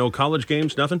mention? No college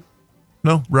games? Nothing?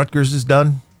 No, Rutgers is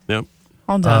done. Yep.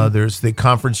 All done. There's the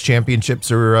conference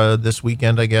championships are this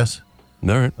weekend, I guess. All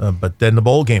right. But then the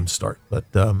bowl games start. But,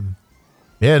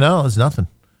 it's nothing.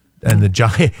 And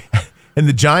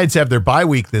the Giants have their bye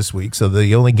week this week, so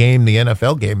the only game, the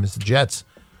NFL game, is the Jets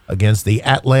against the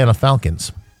Atlanta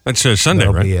Falcons. That's Sunday,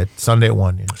 That'll right? Be Sunday at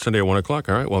 1. Yeah. Sunday at 1 o'clock.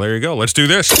 All right, well, there you go. Let's do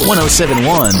this.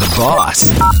 107.1 The Boss.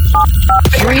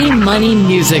 Free Money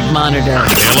Music Monitor.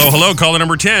 Hello. Caller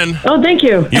number 10. Oh, thank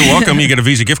you. You're welcome. You get a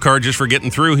Visa gift card just for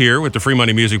getting through here with the Free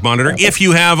Money Music Monitor. If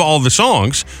you have all the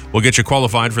songs, we'll get you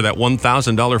qualified for that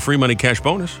 $1,000 free money cash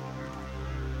bonus.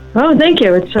 Oh, thank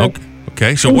you. It's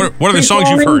okay. So what are the songs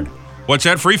you've heard? What's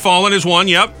that? Free Fallin' is one.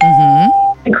 Yep.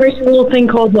 And Crazy Little Thing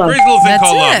Called Love. Crazy Little Thing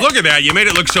Called Love. Look at that. You made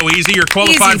it look so easy. You're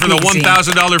qualified for the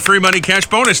 $1,000 free money cash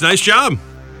bonus. Nice job.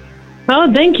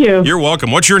 Oh, thank you. You're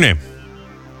welcome. What's your name?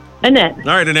 Annette. All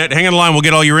right, Annette. Hang on the line. We'll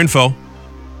get all your info.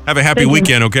 Have a happy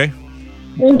weekend, okay?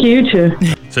 Thank you, you too.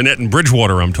 It's Annette in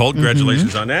Bridgewater, I'm told.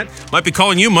 Congratulations on that. Might be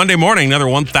calling you Monday morning. Another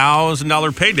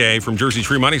 $1,000 payday from Jersey's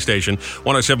Free Money Station.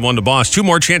 107.1 The Boss. 2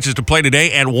 more chances to play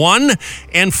today at 1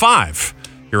 and 5.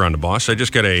 Here on The Boss. I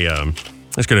just got a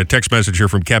text message here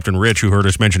from Captain Rich, who heard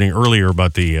us mentioning earlier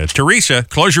about the Teresa.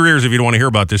 Close your ears if you don't want to hear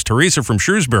about this. Teresa from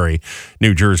Shrewsbury,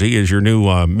 New Jersey, is your new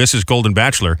Mrs. Golden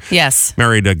Bachelor. Yes.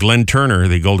 Married Glenn Turner,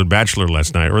 the Golden Bachelor,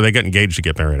 last night. Or they got engaged to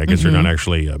get married. I guess they're not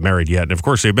actually married yet. And, of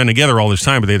course, they've been together all this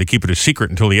time, but they had to keep it a secret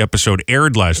until the episode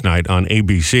aired last night on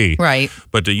ABC. Right.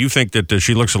 But do you think that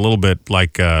she looks a little bit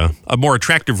like a more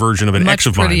attractive version of an ex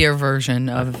of mine? Much prettier version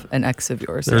of an ex of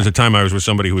yours. There was a time I was with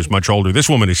somebody who was much older. This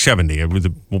woman is 70.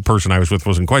 The person I was with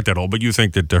wasn't quite that old, but you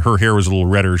think that her hair was a little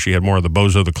redder. She had more of the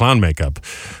Bozo the Clown makeup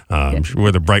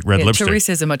with a bright red lipstick.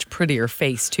 Teresa has a much prettier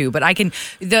face, too. But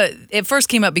it first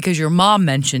came up because your mom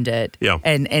mentioned it. Yeah.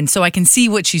 And so I can see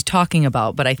what she's talking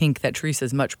about, but I think that Teresa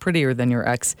is much prettier than your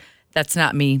ex. That's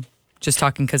not me just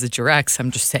talking because it's your ex. I'm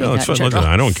just saying that in general. Listen,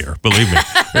 I don't care. Believe me.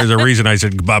 There's a reason I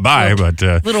said bye-bye, but...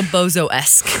 little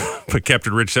Bozo-esque. But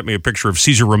Captain Rich sent me a picture of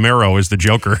Cesar Romero as the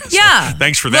Joker. Yeah. So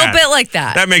thanks for that. that. A little bit like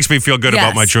that. That makes me feel good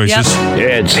about my choices. Yep.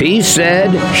 It's He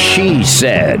Said, She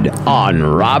Said on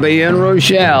Robby and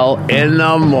Rochelle in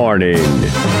the morning.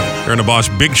 You're on The Boss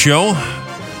Big Show.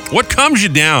 What calms you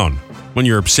down when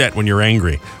you're upset, when you're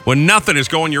angry, when nothing is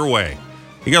going your way?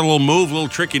 You got a little move, a little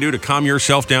trick you do to calm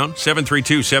yourself down?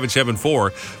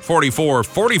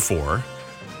 732-774-4444.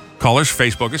 Call us,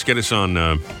 Facebook us, get us on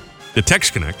the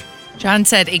Text Connect. John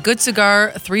said, a good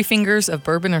cigar, 3 fingers of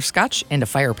bourbon or scotch, and a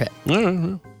fire pit.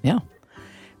 Yeah.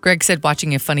 Greg said,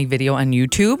 watching a funny video on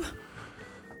YouTube.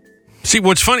 See,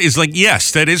 what's funny is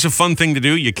yes, that is a fun thing to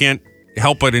do. You can't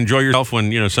help but enjoy yourself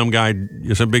when, some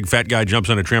big fat guy jumps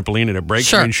on a trampoline and it breaks.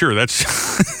 Sure. I mean, sure, that's...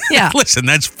 Yeah. Listen,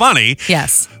 that's funny.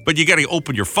 Yes. But you got to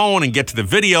open your phone and get to the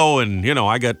video, and,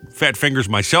 I got fat fingers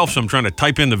myself, so I'm trying to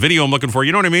type in the video I'm looking for.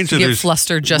 You know what I mean? So you get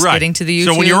flustered just getting to the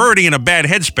YouTube. So when you're already in a bad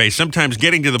headspace, sometimes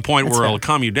getting to the point where it'll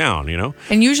calm you down,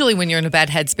 And usually when you're in a bad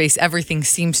headspace, everything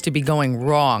seems to be going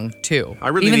wrong, too.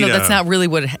 Even though that's not really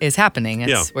what is happening.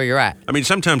 It's where you're at. I mean,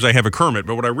 sometimes I have a Kermit,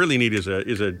 but what I really need is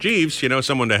a Jeeves,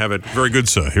 someone to have it. Very good,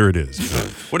 sir. Here it is.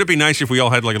 Would it be nice if we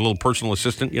all had like a little personal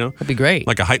assistant, That'd be great.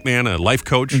 Like a hype man, a life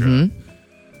coach.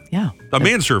 Yeah. A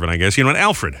manservant, I guess. An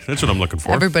Alfred. That's what I'm looking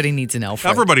for. Everybody needs an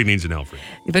Alfred. Everybody needs an Alfred.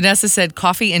 Vanessa said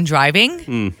coffee and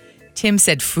driving. Tim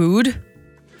said food.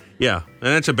 Yeah, and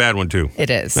that's a bad one, too. It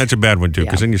is. That's a bad one, too,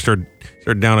 because then you start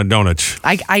down on donuts.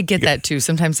 I get that, too.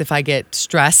 Sometimes if I get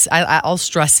stress, I'll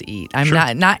stress eat.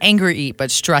 I'm not angry eat, but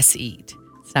stress eat.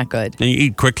 It's not good. And you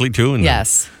eat quickly, too. And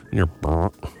yes. And you're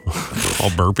all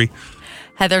burpy.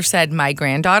 Heather said my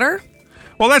granddaughter.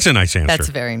 Well, that's a nice answer. That's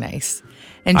very nice.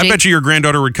 And I bet you your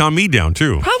granddaughter would calm me down,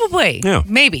 too. Probably. Yeah.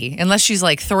 Maybe. Unless she's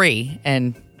like 3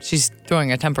 and she's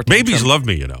throwing a temper tantrum. Babies love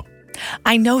me,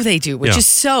 I know they do, which is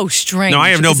so strange. No, I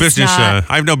have no business. I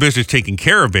have no business taking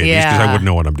care of babies because I wouldn't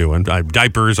know what I'm doing. I have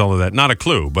diapers, all of that. Not a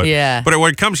clue. But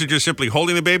when it comes to just simply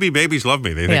holding the baby, babies love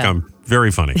me. They think I'm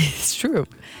very funny. It's true.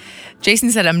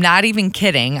 Jason said, I'm not even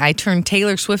kidding. I turn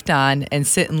Taylor Swift on and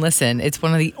sit and listen. It's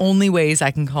one of the only ways I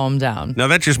can calm down. Now,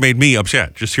 that just made me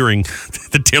upset, just hearing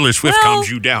that Taylor Swift calms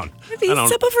you down. Some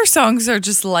of her songs are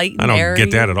just light and airy. I don't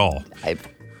get that at all.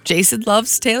 Jason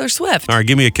loves Taylor Swift. All right,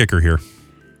 give me a kicker here.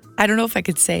 I don't know if I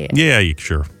could say it. Yeah,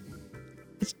 sure.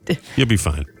 You'll be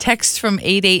fine. Text from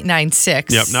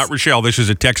 8896. Yep, not Rochelle. This is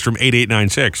a text from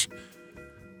 8896.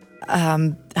 How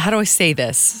do I say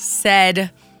this?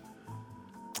 Said...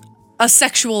 a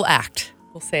sexual act.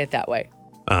 We'll say it that way.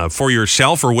 For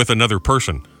yourself or with another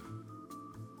person?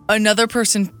 Another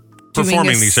person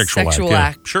performing the sexual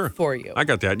act sure. for you. I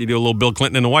got that. You do a little Bill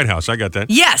Clinton in the White House. I got that.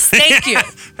 Yes, thank you.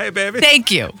 Hey, baby.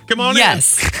 Thank you. Come on in.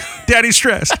 Daddy's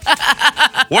stressed.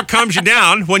 What calms you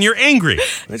down when you're angry?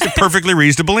 That's a perfectly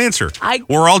reasonable answer.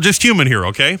 We're all just human here,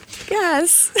 okay?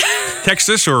 Yes. Text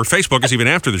us or Facebook us even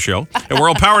after the show. And we're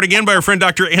all powered again by our friend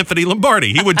Dr. Anthony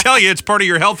Lombardi. He would tell you it's part of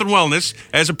your health and wellness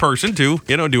as a person to,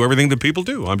 do everything that people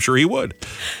do. I'm sure he would.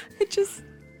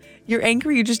 You're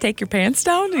angry, you just take your pants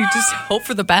down and you just hope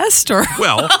for the best? Or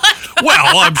Well,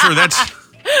 I'm sure that's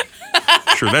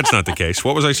not the case.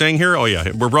 What was I saying here? Oh,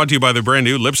 yeah. We're brought to you by the brand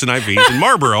new Lips and IVs in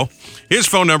Marlboro. His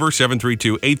phone number,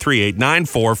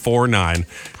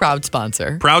 732-838-9449. Proud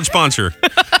sponsor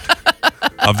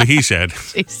of the He Said.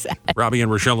 She said. Robbie and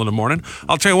Rochelle in the morning.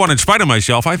 I'll tell you what, in spite of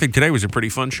myself, I think today was a pretty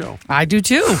fun show. I do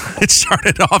too. It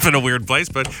started off in a weird place,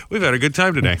 but we've had a good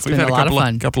time today. We've had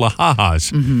a couple of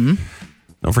ha-has. Mm-hmm.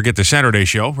 Don't forget the Saturday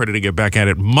show. Ready to get back at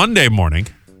it Monday morning.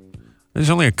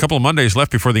 There's only a couple of Mondays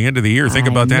left before the end of the year. Think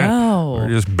about that. We're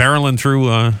just barreling through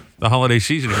the holiday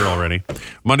season here already.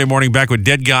 Monday morning back with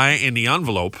Dead Guy in the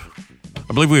Envelope.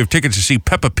 I believe we have tickets to see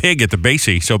Peppa Pig at the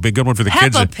Basie, so big good one for the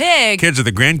kids. Peppa Pig. Kids of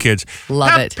the grandkids.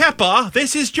 Love it. Peppa,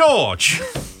 this is George.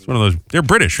 It's one of those. They're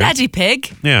British, right? Daddy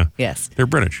Pig. Yeah. Yes. They're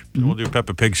British. So we'll do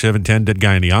Peppa Pig 7:10, Dead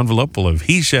Guy in the Envelope. We'll have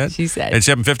He Said. She Said. At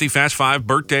 7:50, Fast Five,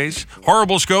 birthdays,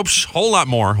 horrible scopes, whole lot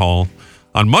more. All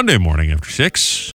on Monday morning after 6.